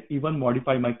I can even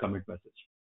modify my commit message,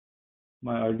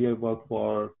 my earlier work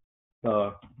for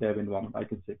the dev environment, I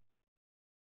can say.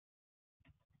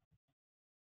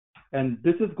 And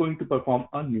this is going to perform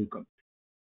a new commit.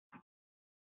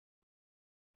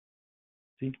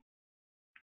 See?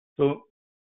 So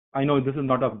I know this is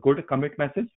not a good commit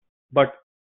message, but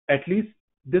at least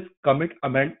this commit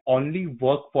amend only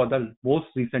work for the most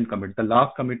recent commit, the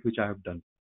last commit which I have done.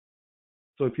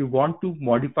 So if you want to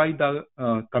modify the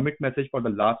commit message for the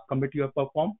last commit you have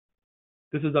performed,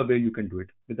 this is the way you can do it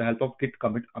with the help of git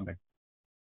commit amend.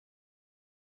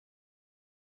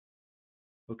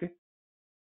 Okay.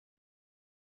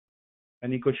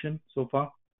 Any question so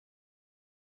far?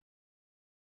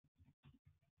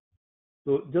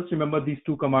 So just remember these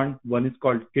two commands. One is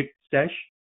called git stash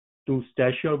to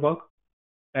stash your work,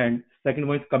 and second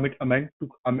one is commit amend to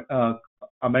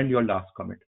amend your last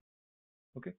commit.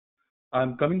 Okay.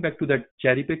 I'm coming back to that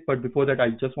cherry pick, but before that,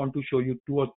 I just want to show you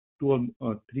two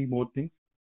or three more things.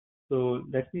 So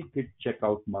let me git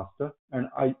checkout master, and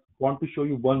I want to show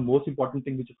you one most important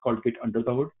thing, which is called git under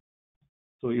the hood.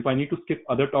 So if I need to skip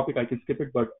other topic, I can skip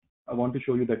it, but I want to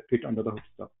show you that git under the hood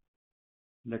stuff.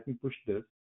 Let me push this.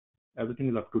 Everything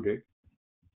is up to date.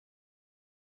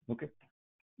 Okay.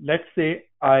 Let's say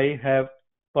I have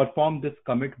performed this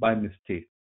commit by mistake.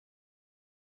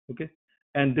 Okay.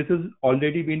 And this has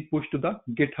already been pushed to the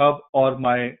GitHub or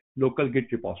my local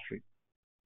Git repository,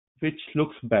 which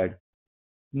looks bad.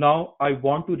 Now I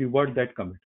want to revert that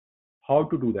commit. How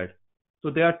to do that? So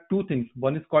there are two things.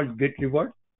 One is called git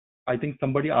revert. I think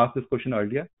somebody asked this question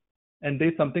earlier. And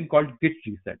there's something called git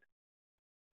reset.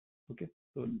 Okay.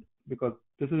 So because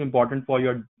this is important for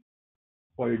your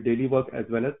daily work as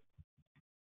well as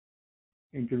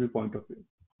interview point of view.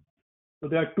 So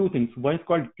there are two things. One is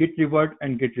called git revert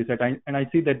and git reset. And I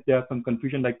see that there's some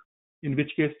confusion, like in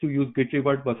which case to use git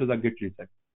revert versus a git reset.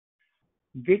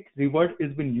 Git revert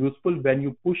is been useful when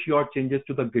you push your changes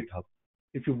to the GitHub.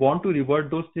 If you want to revert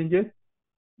those changes,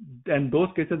 then those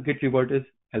cases git revert is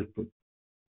helpful.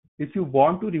 If you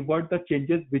want to revert the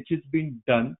changes which is being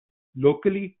done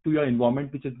locally to your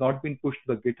environment, which has not been pushed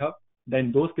to the GitHub, then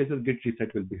in those cases git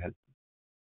reset will be helpful.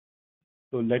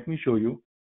 So let me show you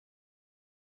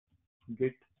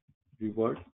git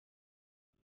revert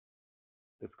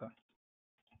this guy.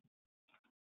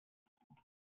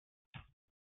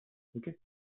 Okay.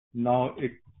 Now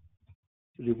it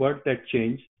revert that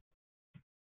change,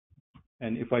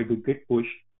 and if I do git push,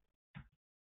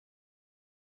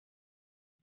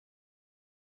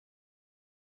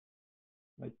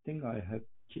 I think I have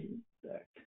changed that.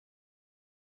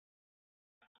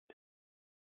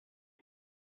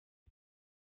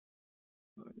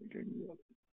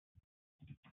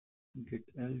 Git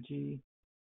lg.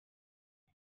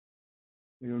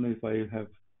 I don't know if I have.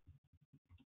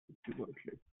 Let's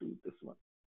do this one.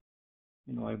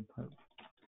 You know, I have.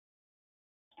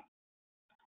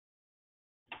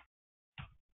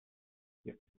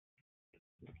 Yeah.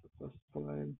 That's the first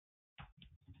file.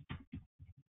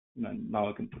 Now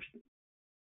I can push it.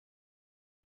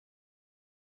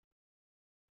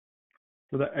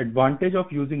 So the advantage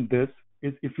of using this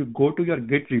is if you go to your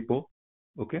Git repo,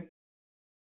 okay,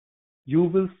 you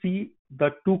will see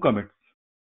the two commits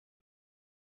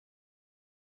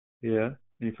here.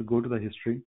 And if you go to the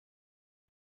history,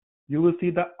 you will see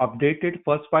the updated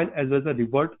first file as well as a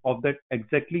revert of that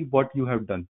exactly what you have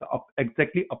done, the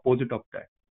exactly opposite of that.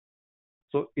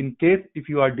 So in case if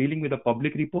you are dealing with a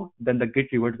public repo, then the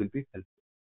Git revert will be helpful.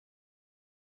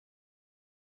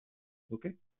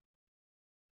 Okay.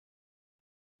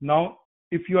 Now,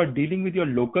 if you are dealing with your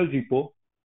local repo,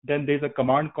 then there's a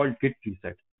command called git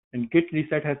reset. And git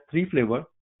reset has three flavors.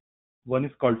 One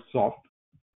is called soft,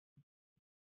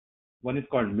 one is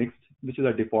called mixed, which is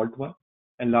a default one,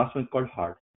 and last one is called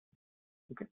hard.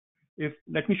 Okay.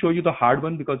 Let me show you the hard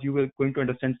one, because you are going to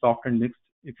understand soft and mixed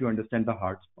if you understand the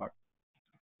hard part.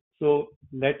 So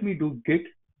let me do git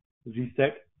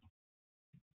reset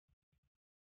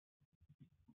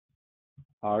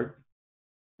hard,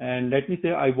 and let me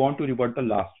say I want to revert the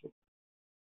last one.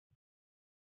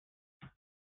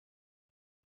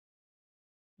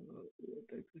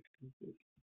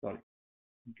 Sorry,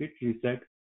 git reset.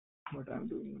 What I'm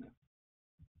doing now.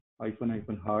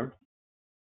 -- hard.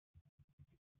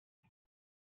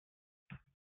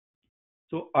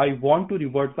 So I want to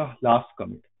revert the last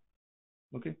commit.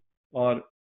 Okay.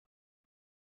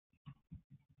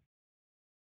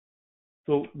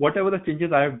 So whatever the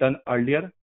changes I have done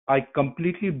earlier, I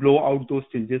completely blow out those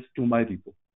changes to my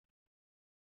repo.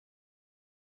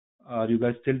 Are you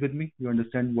guys still with me? You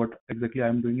understand what exactly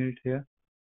I'm doing it here?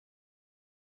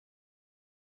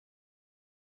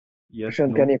 Yes. Prashant,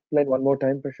 No? can you explain one more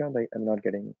time, Prashant? I'm not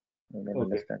getting, I'm not Okay.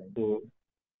 understanding. So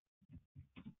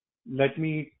let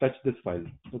me touch this file.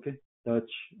 Okay.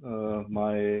 Touch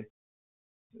my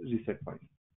reset file.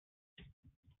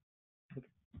 Okay.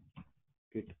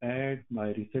 Git add my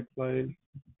reset file.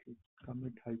 Git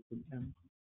commit -m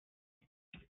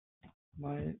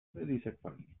my reset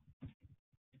file.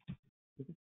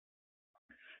 Okay.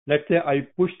 Let's say I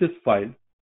push this file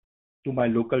to my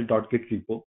local .git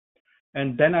repo,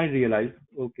 and then I realize,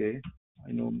 okay,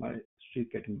 I know my tree is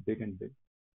getting big and big.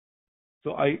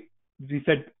 So I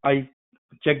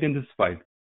checked in this file.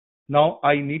 Now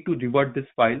I need to revert this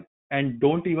file and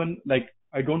don't even like,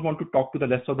 I don't want to talk to the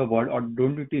rest of the world or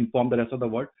don't need to inform the rest of the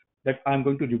world that I'm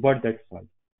going to revert that file,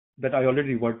 that I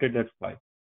already reverted that file.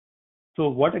 So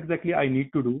what exactly I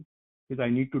need to do is I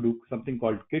need to do something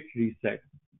called git reset.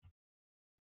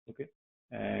 Okay.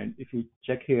 And if you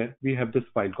check here, we have this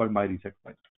file called my reset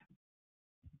file.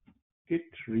 Git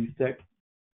reset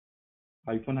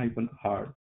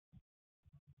 -hard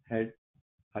head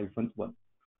 -1.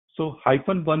 So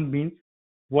 -1 means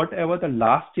whatever the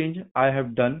last change I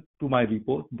have done to my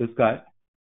repo, this guy,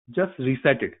 just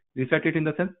reset it. Reset it in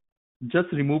the sense,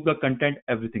 just remove the content,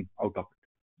 everything out of it.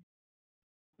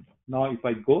 Now, if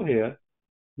I go here,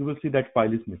 you will see that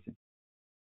file is missing.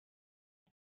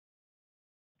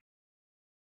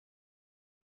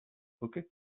 Okay.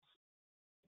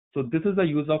 So this is the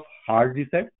use of hard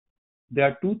reset. There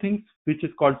are two things which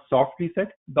is called soft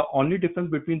reset. The only difference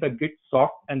between the git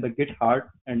soft and the git hard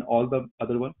and all the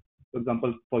other ones. For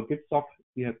example, for git soft,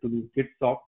 we have to do git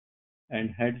soft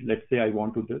and head. Let's say I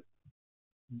want to do this.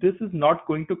 This is not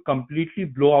going to completely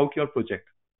blow out your project.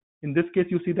 In this case,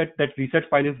 you see that that reset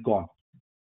file is gone,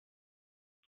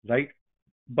 right?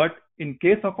 But in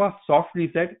case of a soft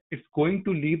reset, it's going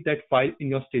to leave that file in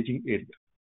your staging area.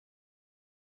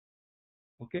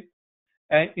 Okay.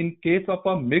 And in case of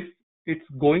a mix, it's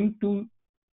going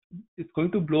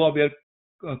to blow away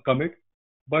commit,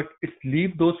 but it's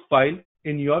leave those files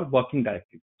in your working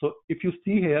directory. So if you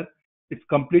see here, it's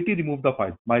completely removed the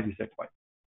file, my reset file.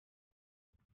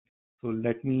 So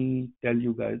let me tell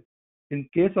you guys, in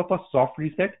case of a soft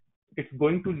reset, it's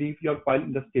going to leave your file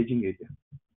in the staging area.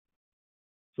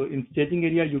 So in staging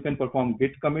area, you can perform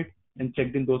git commit and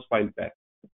check in those files back.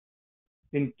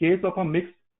 In case of a mix,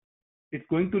 it's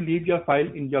going to leave your file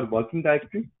in your working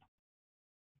directory.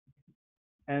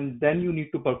 And then you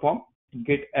need to perform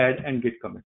git add and git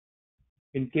commit.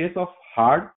 In case of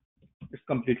hard, it's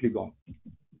completely gone.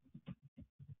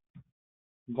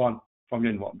 Gone from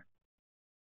your environment.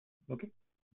 Okay.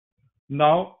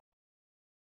 Now,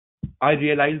 I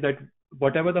realize that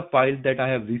whatever the file that I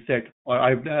have reset or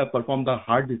I have performed the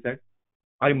hard reset,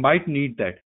 I might need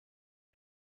that.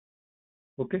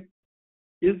 Okay.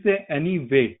 Is there any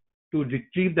way to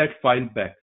retrieve that file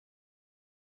back?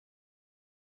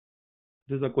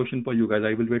 This is a question for you guys.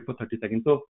 I will wait for 30 seconds.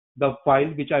 So the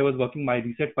file which I was working, my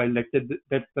reset file, let's say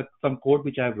that's some code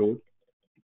which I have wrote.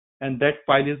 And that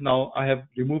file is now, I have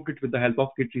removed it with the help of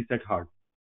git reset hard.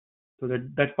 So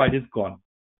that file is gone.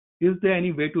 Is there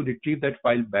any way to retrieve that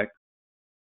file back?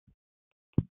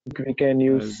 We can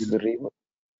use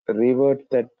revert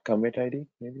that commit ID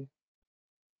maybe.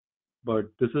 But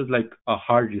this is like a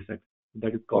hard reset.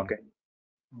 That is gone. Okay.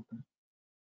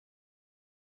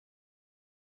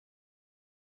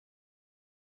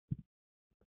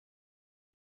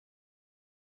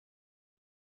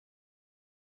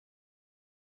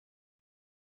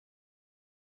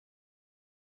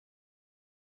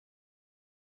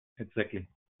 Exactly.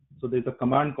 So there's a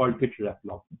command called git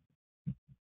reflog.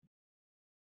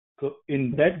 So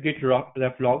in that git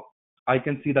reflog, I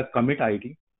can see the commit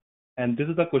ID. And this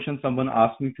is the question someone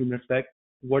asked me a few minutes back.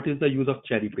 What is the use of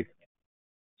cherry pick?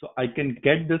 So I can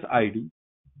get this ID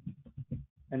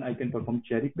and I can perform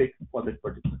cherry pick for that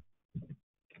particular.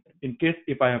 In case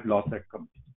if I have lost that commit.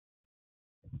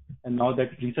 And now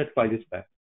that reset file is back.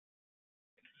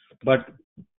 But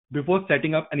before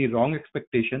setting up any wrong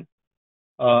expectation,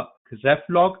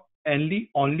 reflog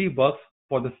only works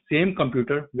for the same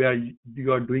computer where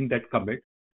you are doing that commit.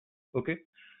 Okay.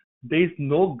 There is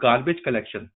no garbage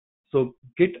collection. So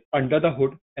Git under the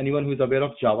hood, anyone who is aware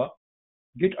of Java,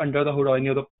 Git under the hood or any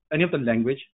of the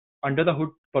language, under the hood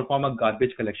perform a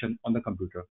garbage collection on the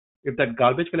computer. If that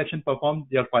garbage collection performs,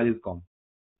 your file is gone.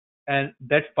 And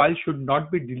that file should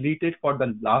not be deleted for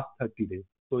the last 30 days.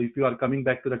 So if you are coming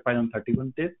back to that file on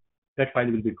 31 days, that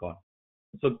file will be gone.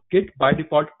 So Git by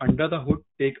default under the hood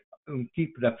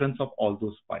keep reference of all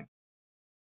those files.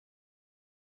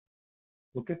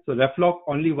 Okay, so reflog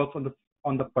only works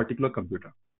on the particular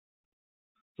computer.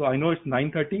 So I know it's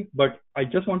 9:30, but I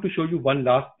just want to show you one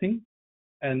last thing,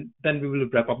 and then we will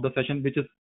wrap up the session, which is,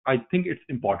 I think it's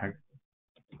important.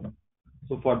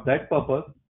 So for that purpose,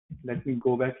 let me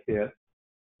go back here.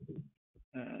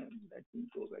 And let me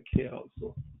go back here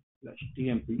also,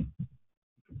 /tmp.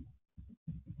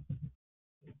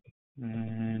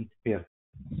 And here.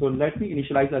 So let me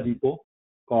initialize a repo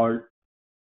called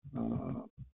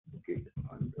git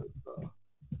under the.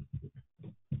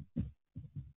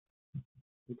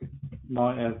 Okay. Now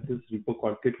I have this repo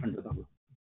called git under the hood.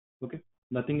 Okay.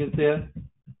 Nothing is there,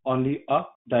 only a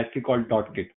directory called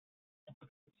 .git.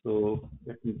 So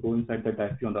let me go inside the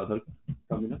directory on the other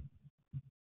terminal.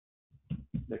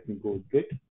 Let me go git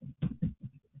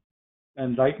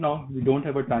And right now we don't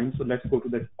have a time, so let's go to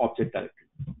that object directory.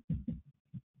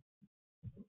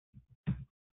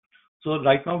 So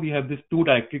right now we have this two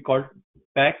directory called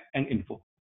pack and info.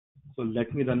 So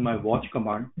let me run my watch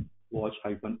command, watch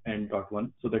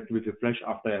 -n.1, so that we refresh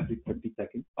after every 30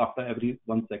 seconds, after every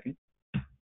 1 second.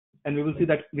 And we will see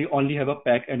that we only have a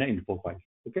pack and an info file.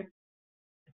 Okay.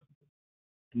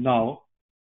 Now,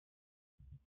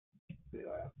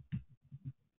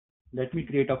 let me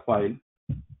create a file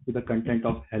with the content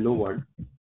of hello world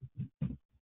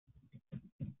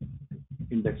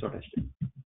index.html.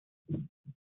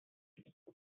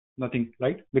 Nothing,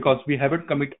 right? Because we haven't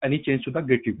commit any change to the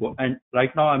Git repo. And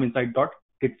right now I'm inside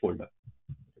 .git folder.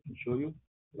 Let me show you.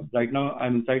 Right now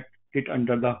I'm inside git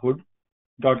under the hood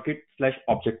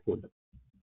 .git/object folder.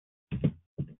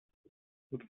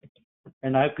 Okay.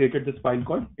 And I have created this file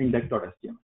called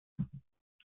index.html.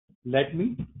 Let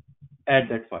me add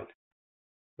that file,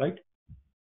 right,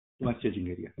 to my staging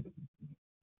area.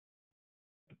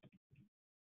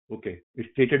 Okay,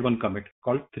 it created one commit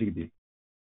called 3b.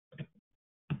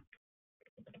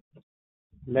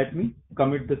 Let me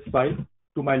commit this file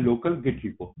to my local Git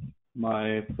repo,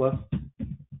 my first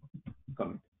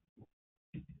commit.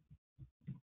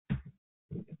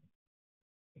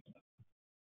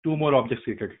 Two more objects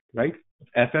created, right?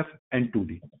 FF and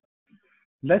 2D.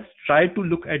 Let's try to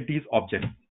look at these objects.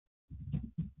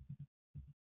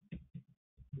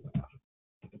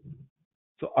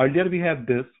 So earlier we have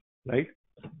this, right?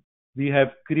 We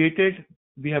have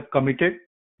committed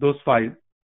those files,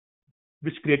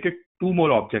 which created two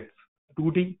more objects,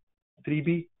 2D,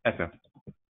 3B, FF.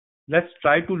 Let's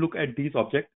try to look at these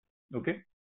objects, okay?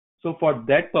 So for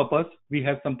that purpose, we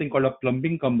have something called a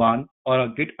plumbing command or a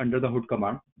git under the hood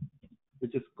command,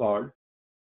 which is called,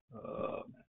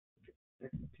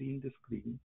 let me clean the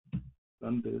screen,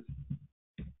 run this,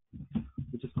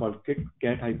 which is called git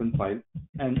cat-file.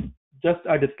 And just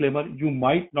a disclaimer, you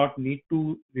might not need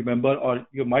to remember, or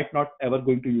you might not ever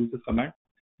going to use this command.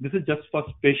 This is just for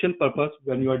special purpose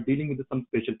when you are dealing with some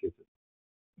special cases.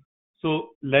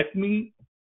 So let me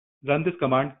run this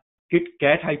command, git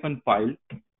cat-file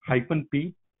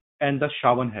 -p and the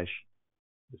SHA-1 hash.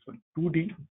 This one,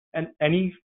 2D, and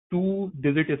any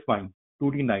 2-digit is fine,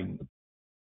 2D9.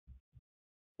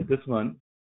 This one,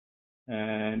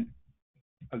 and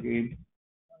again,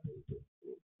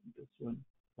 this one,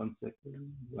 1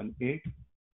 second, 18,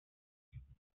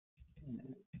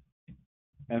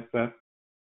 FF.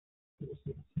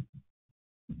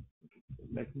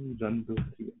 Let me run those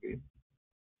three again.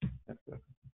 FF.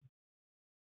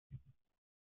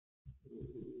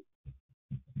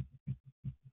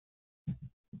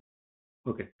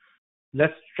 Okay,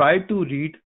 let's try to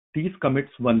read these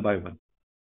commits one by one.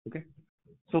 Okay,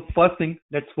 so first thing,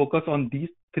 let's focus on these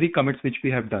three commits which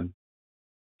we have done.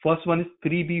 First one is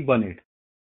 3B18.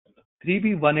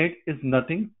 3B18 is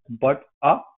nothing but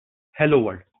a hello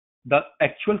world, the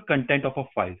actual content of a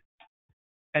file.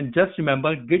 And just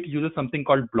remember, Git uses something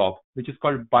called blob, which is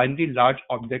called binary large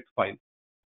object file.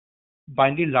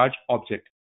 Binary large object,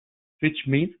 which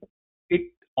means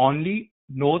it only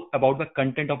knows about the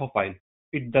content of a file.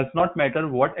 It does not matter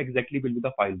what exactly will be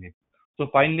the file name. So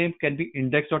file name can be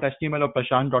index.html or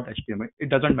prashant.html. It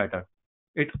doesn't matter.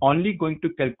 It's only going to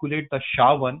calculate the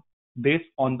SHA-1 based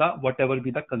on the whatever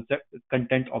be the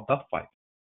content of the file.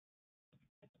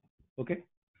 Okay.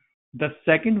 The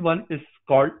second one is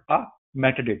called a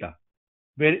metadata,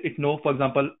 where it knows, for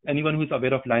example, anyone who is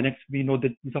aware of Linux, we know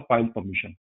that it's a file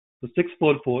permission. So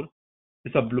 644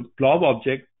 is a blob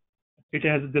object. It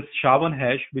has this SHA-1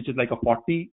 hash, which is like a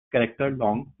 40 character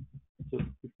long. So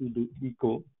if we do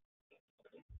echo,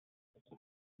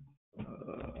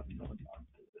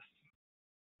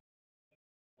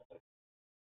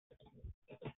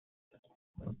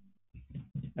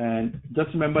 and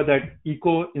just remember that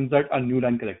echo insert a new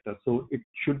line character. So it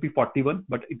should be 41,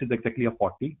 but it is exactly a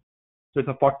 40. So it's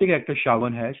a 40 character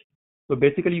SHA-1 hash. So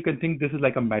basically you can think this is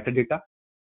like a metadata.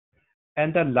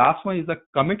 And the last one is a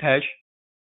commit hash.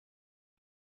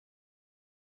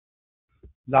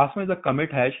 Last one is a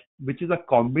commit hash, which is a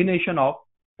combination of,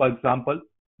 for example,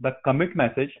 the commit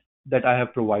message that I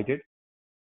have provided,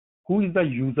 who is the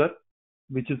user,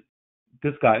 which is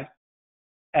this guy,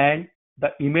 and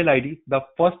the email ID. The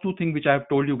first two things which I have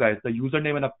told you guys, the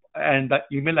username and the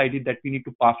email ID that we need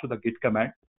to pass to the git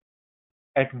command,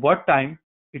 at what time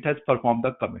it has performed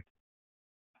the commit.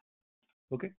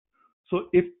 Okay. So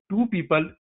if two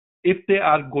people, if they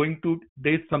are going to,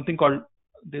 there's something called,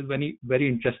 there's very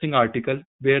interesting article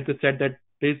where they said that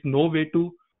there's no way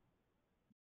to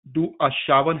do a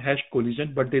SHA-1 hash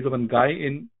collision, but there's one guy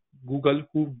in Google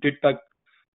who did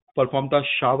perform the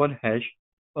SHA-1 hash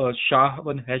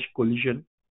SHA-1 hash collision.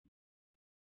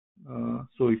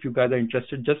 So if you guys are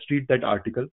interested, just read that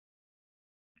article.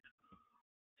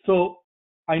 So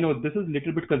I know this is a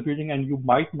little bit confusing and you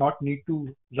might not need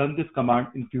to run this command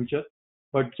in future,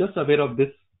 but just aware of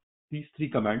these three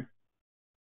commands.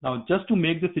 Now, just to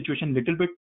make the situation a little bit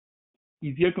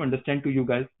easier to understand to you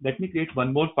guys, let me create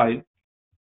one more file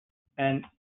and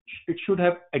it should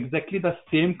have exactly the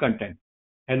same content,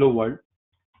 hello world.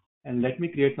 And let me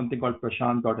create something called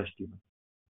prashant.html.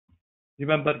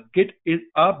 Remember, Git is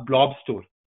a blob store.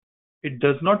 It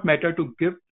does not matter to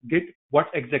give Git what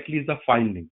exactly is the file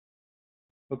name.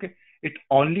 Okay, it's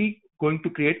only going to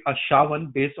create a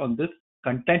SHA-1 based on this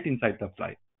content inside the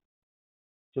file.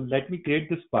 So let me create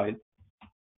this file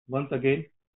once again.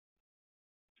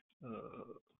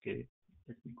 Okay,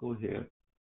 let me go here.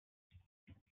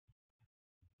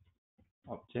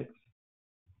 Objects,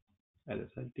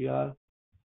 lsltr,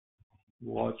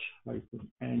 watch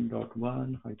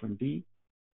 -n.1-d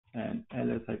and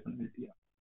ls-ltr.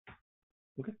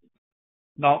 Okay.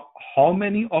 Now, how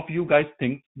many of you guys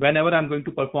think whenever I'm going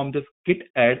to perform this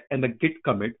git add and the git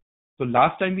commit? So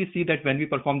last time we see that when we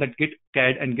perform that git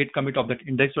add and git commit of that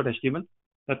index.html,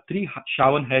 the three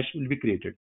SHA-1 hash will be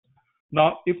created.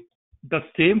 Now, if the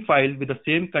same file with the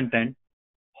same content,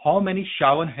 how many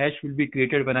SHA-1 hash will be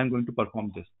created when I'm going to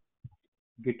perform this?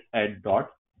 Git add dot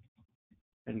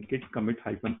and git commit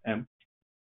 -m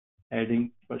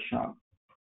adding Prashant.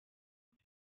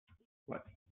 What?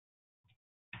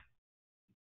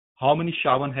 How many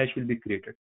SHA-1 hash will be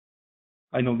created?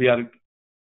 I know we are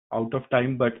out of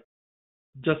time, but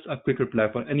just a quick reply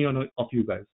for any one of you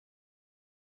guys.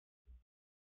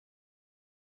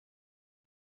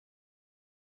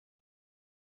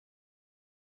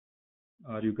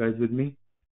 Are you guys with me?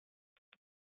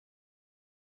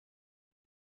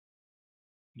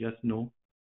 Yes, no?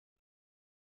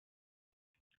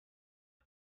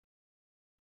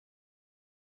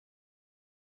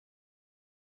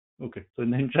 Okay, so in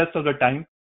the interest of the time,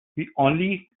 it's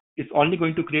only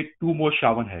going to create two more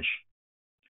SHA-1 hash,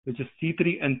 which is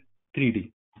C3 and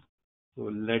 3D. So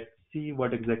let's see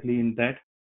what exactly in that.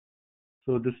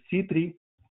 So this C3,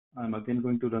 I'm again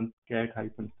going to run cat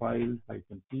 -file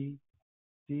 -p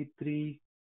C3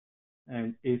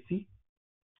 and AC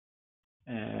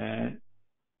and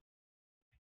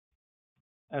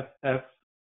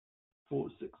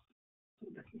FF46. So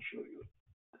let me show you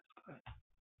this guy.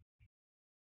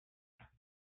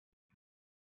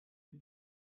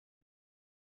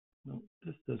 No,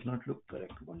 this does not look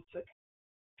correct. One sec.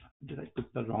 Did I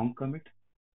put the wrong commit?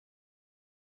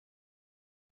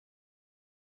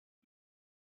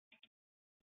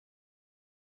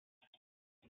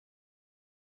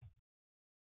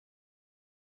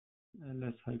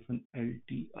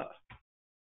 ls-ltr.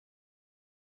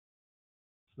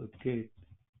 So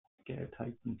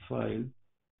cat-file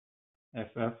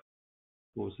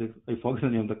ff46. I forgot the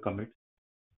name of the commit.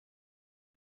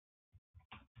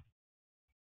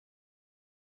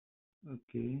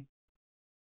 Okay.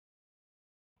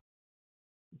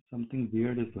 Something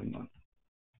weird is going on.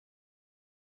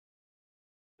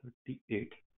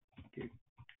 38. Okay.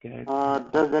 Cat.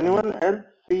 Does anyone else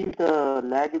see the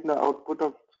lag in the output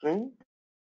of screen?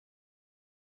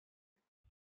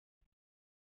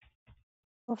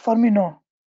 For me, no.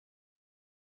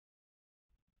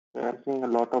 I'm seeing a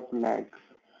lot of lags.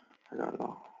 I don't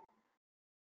know.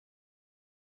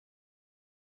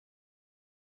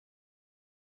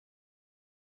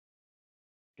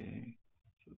 Okay.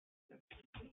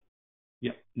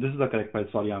 Yeah, this is the correct file.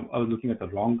 Sorry, I was looking at the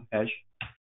wrong hash.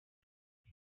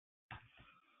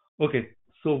 Okay,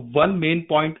 so one main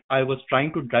point I was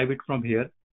trying to drive it from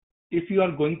here. If you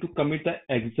are going to commit the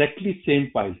exactly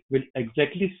same file with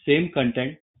exactly same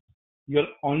content, you're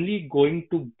only going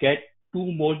to get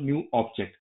two more new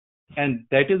objects. And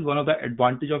that is one of the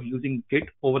advantage of using Git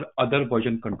over other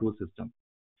version control system.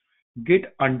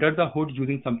 Git under the hood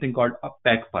using something called a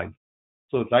pack file.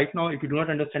 So right now, if you do not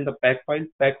understand the pack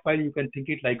file, you can think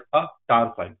it like a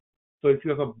tar file. So if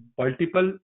you have a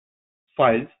multiple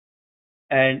files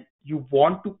and you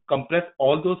want to compress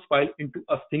all those files into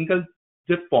a single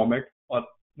zip format, or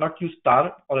not use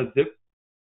tar or a zip,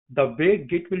 the way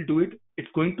Git will do it,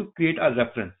 it's going to create a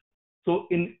reference. So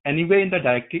in any way in the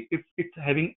directory, if it's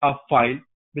having a file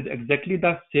with exactly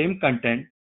the same content,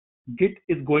 Git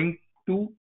is going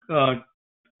to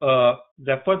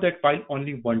refer that file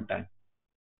only one time.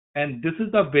 And this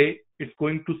is the way it's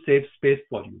going to save space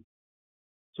for you.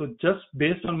 So just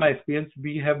based on my experience,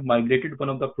 we have migrated one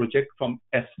of the projects from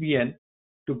SVN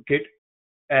to Git,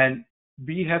 and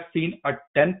we have seen a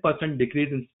 10%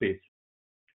 decrease in space.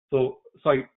 So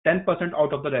sorry, 10%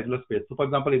 out of the regular space. So for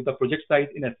example, if the project size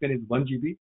in SVN is 1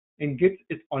 GB, in Git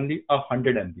it's only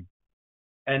 100 MB.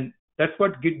 And that's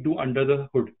what Git do under the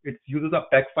hood. It uses a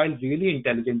pack file really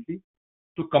intelligently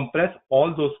to compress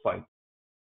all those files.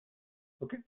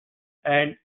 Okay.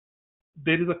 And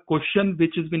there is a question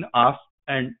which has been asked,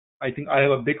 and I think I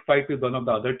have a big fight with one of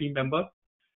the other team members.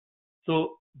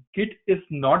 So Git is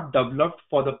not developed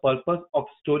for the purpose of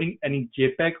storing any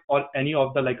JPEG or any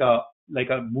of the like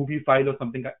a movie file or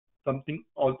something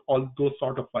all those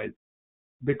sort of files,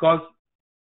 because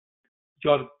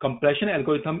your compression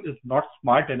algorithm is not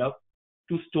smart enough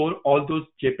to store all those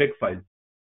JPEG files.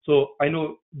 So I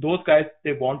know those guys,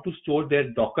 they want to store their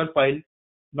Docker file,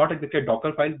 not exactly a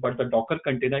Docker file, but the Docker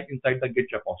container inside the Git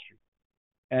repository.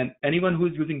 And anyone who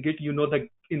is using Git, you know that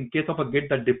in case of a Git,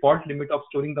 the default limit of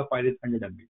storing the file is 100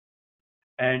 MB.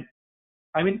 And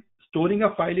I mean, storing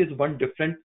a file is one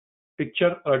different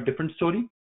picture or a different story,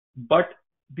 but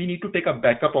we need to take a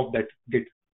backup of that Git.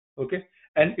 Okay.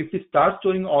 And if we start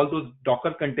storing all those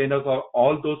Docker containers or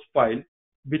all those files,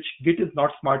 which Git is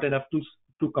not smart enough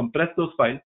to compress those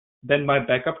files, then my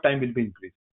backup time will be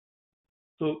increased.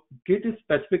 So Git is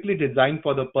specifically designed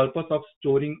for the purpose of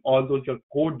storing all those your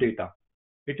code data.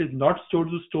 It is not stored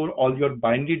to store all your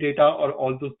binary data or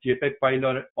all those JPEG file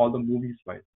or all the movies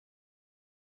file.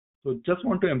 So just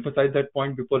want to emphasize that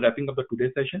point before wrapping up the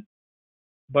today's session.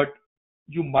 But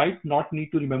you might not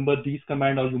need to remember these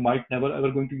commands, or you might never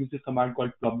ever going to use this command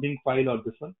called plumbing file or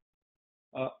this one.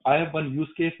 I have one use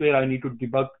case where I need to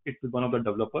debug it with one of the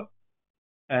developers.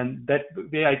 And that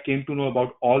way I came to know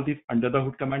about all these under the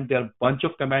hood commands. There are a bunch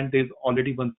of commands. There's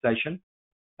already one session.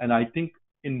 And I think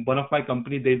in one of my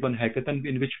companies, there's one hackathon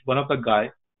in which one of the guy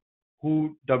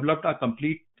who developed a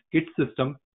complete Git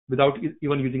system without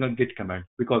even using a Git command,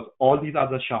 because all these are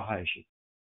the SHA hashes.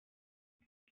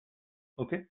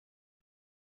 Okay.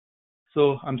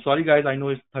 So I'm sorry, guys. I know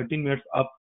it's 13 minutes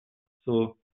up.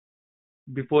 So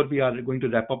before we are going to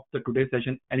wrap up the today's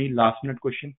session, any last minute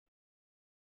question?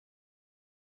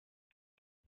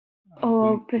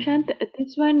 Prashant,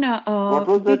 this one. What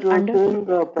was that you were saying,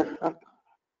 Prashant?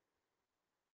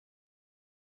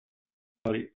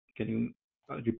 Sorry, can you repeat?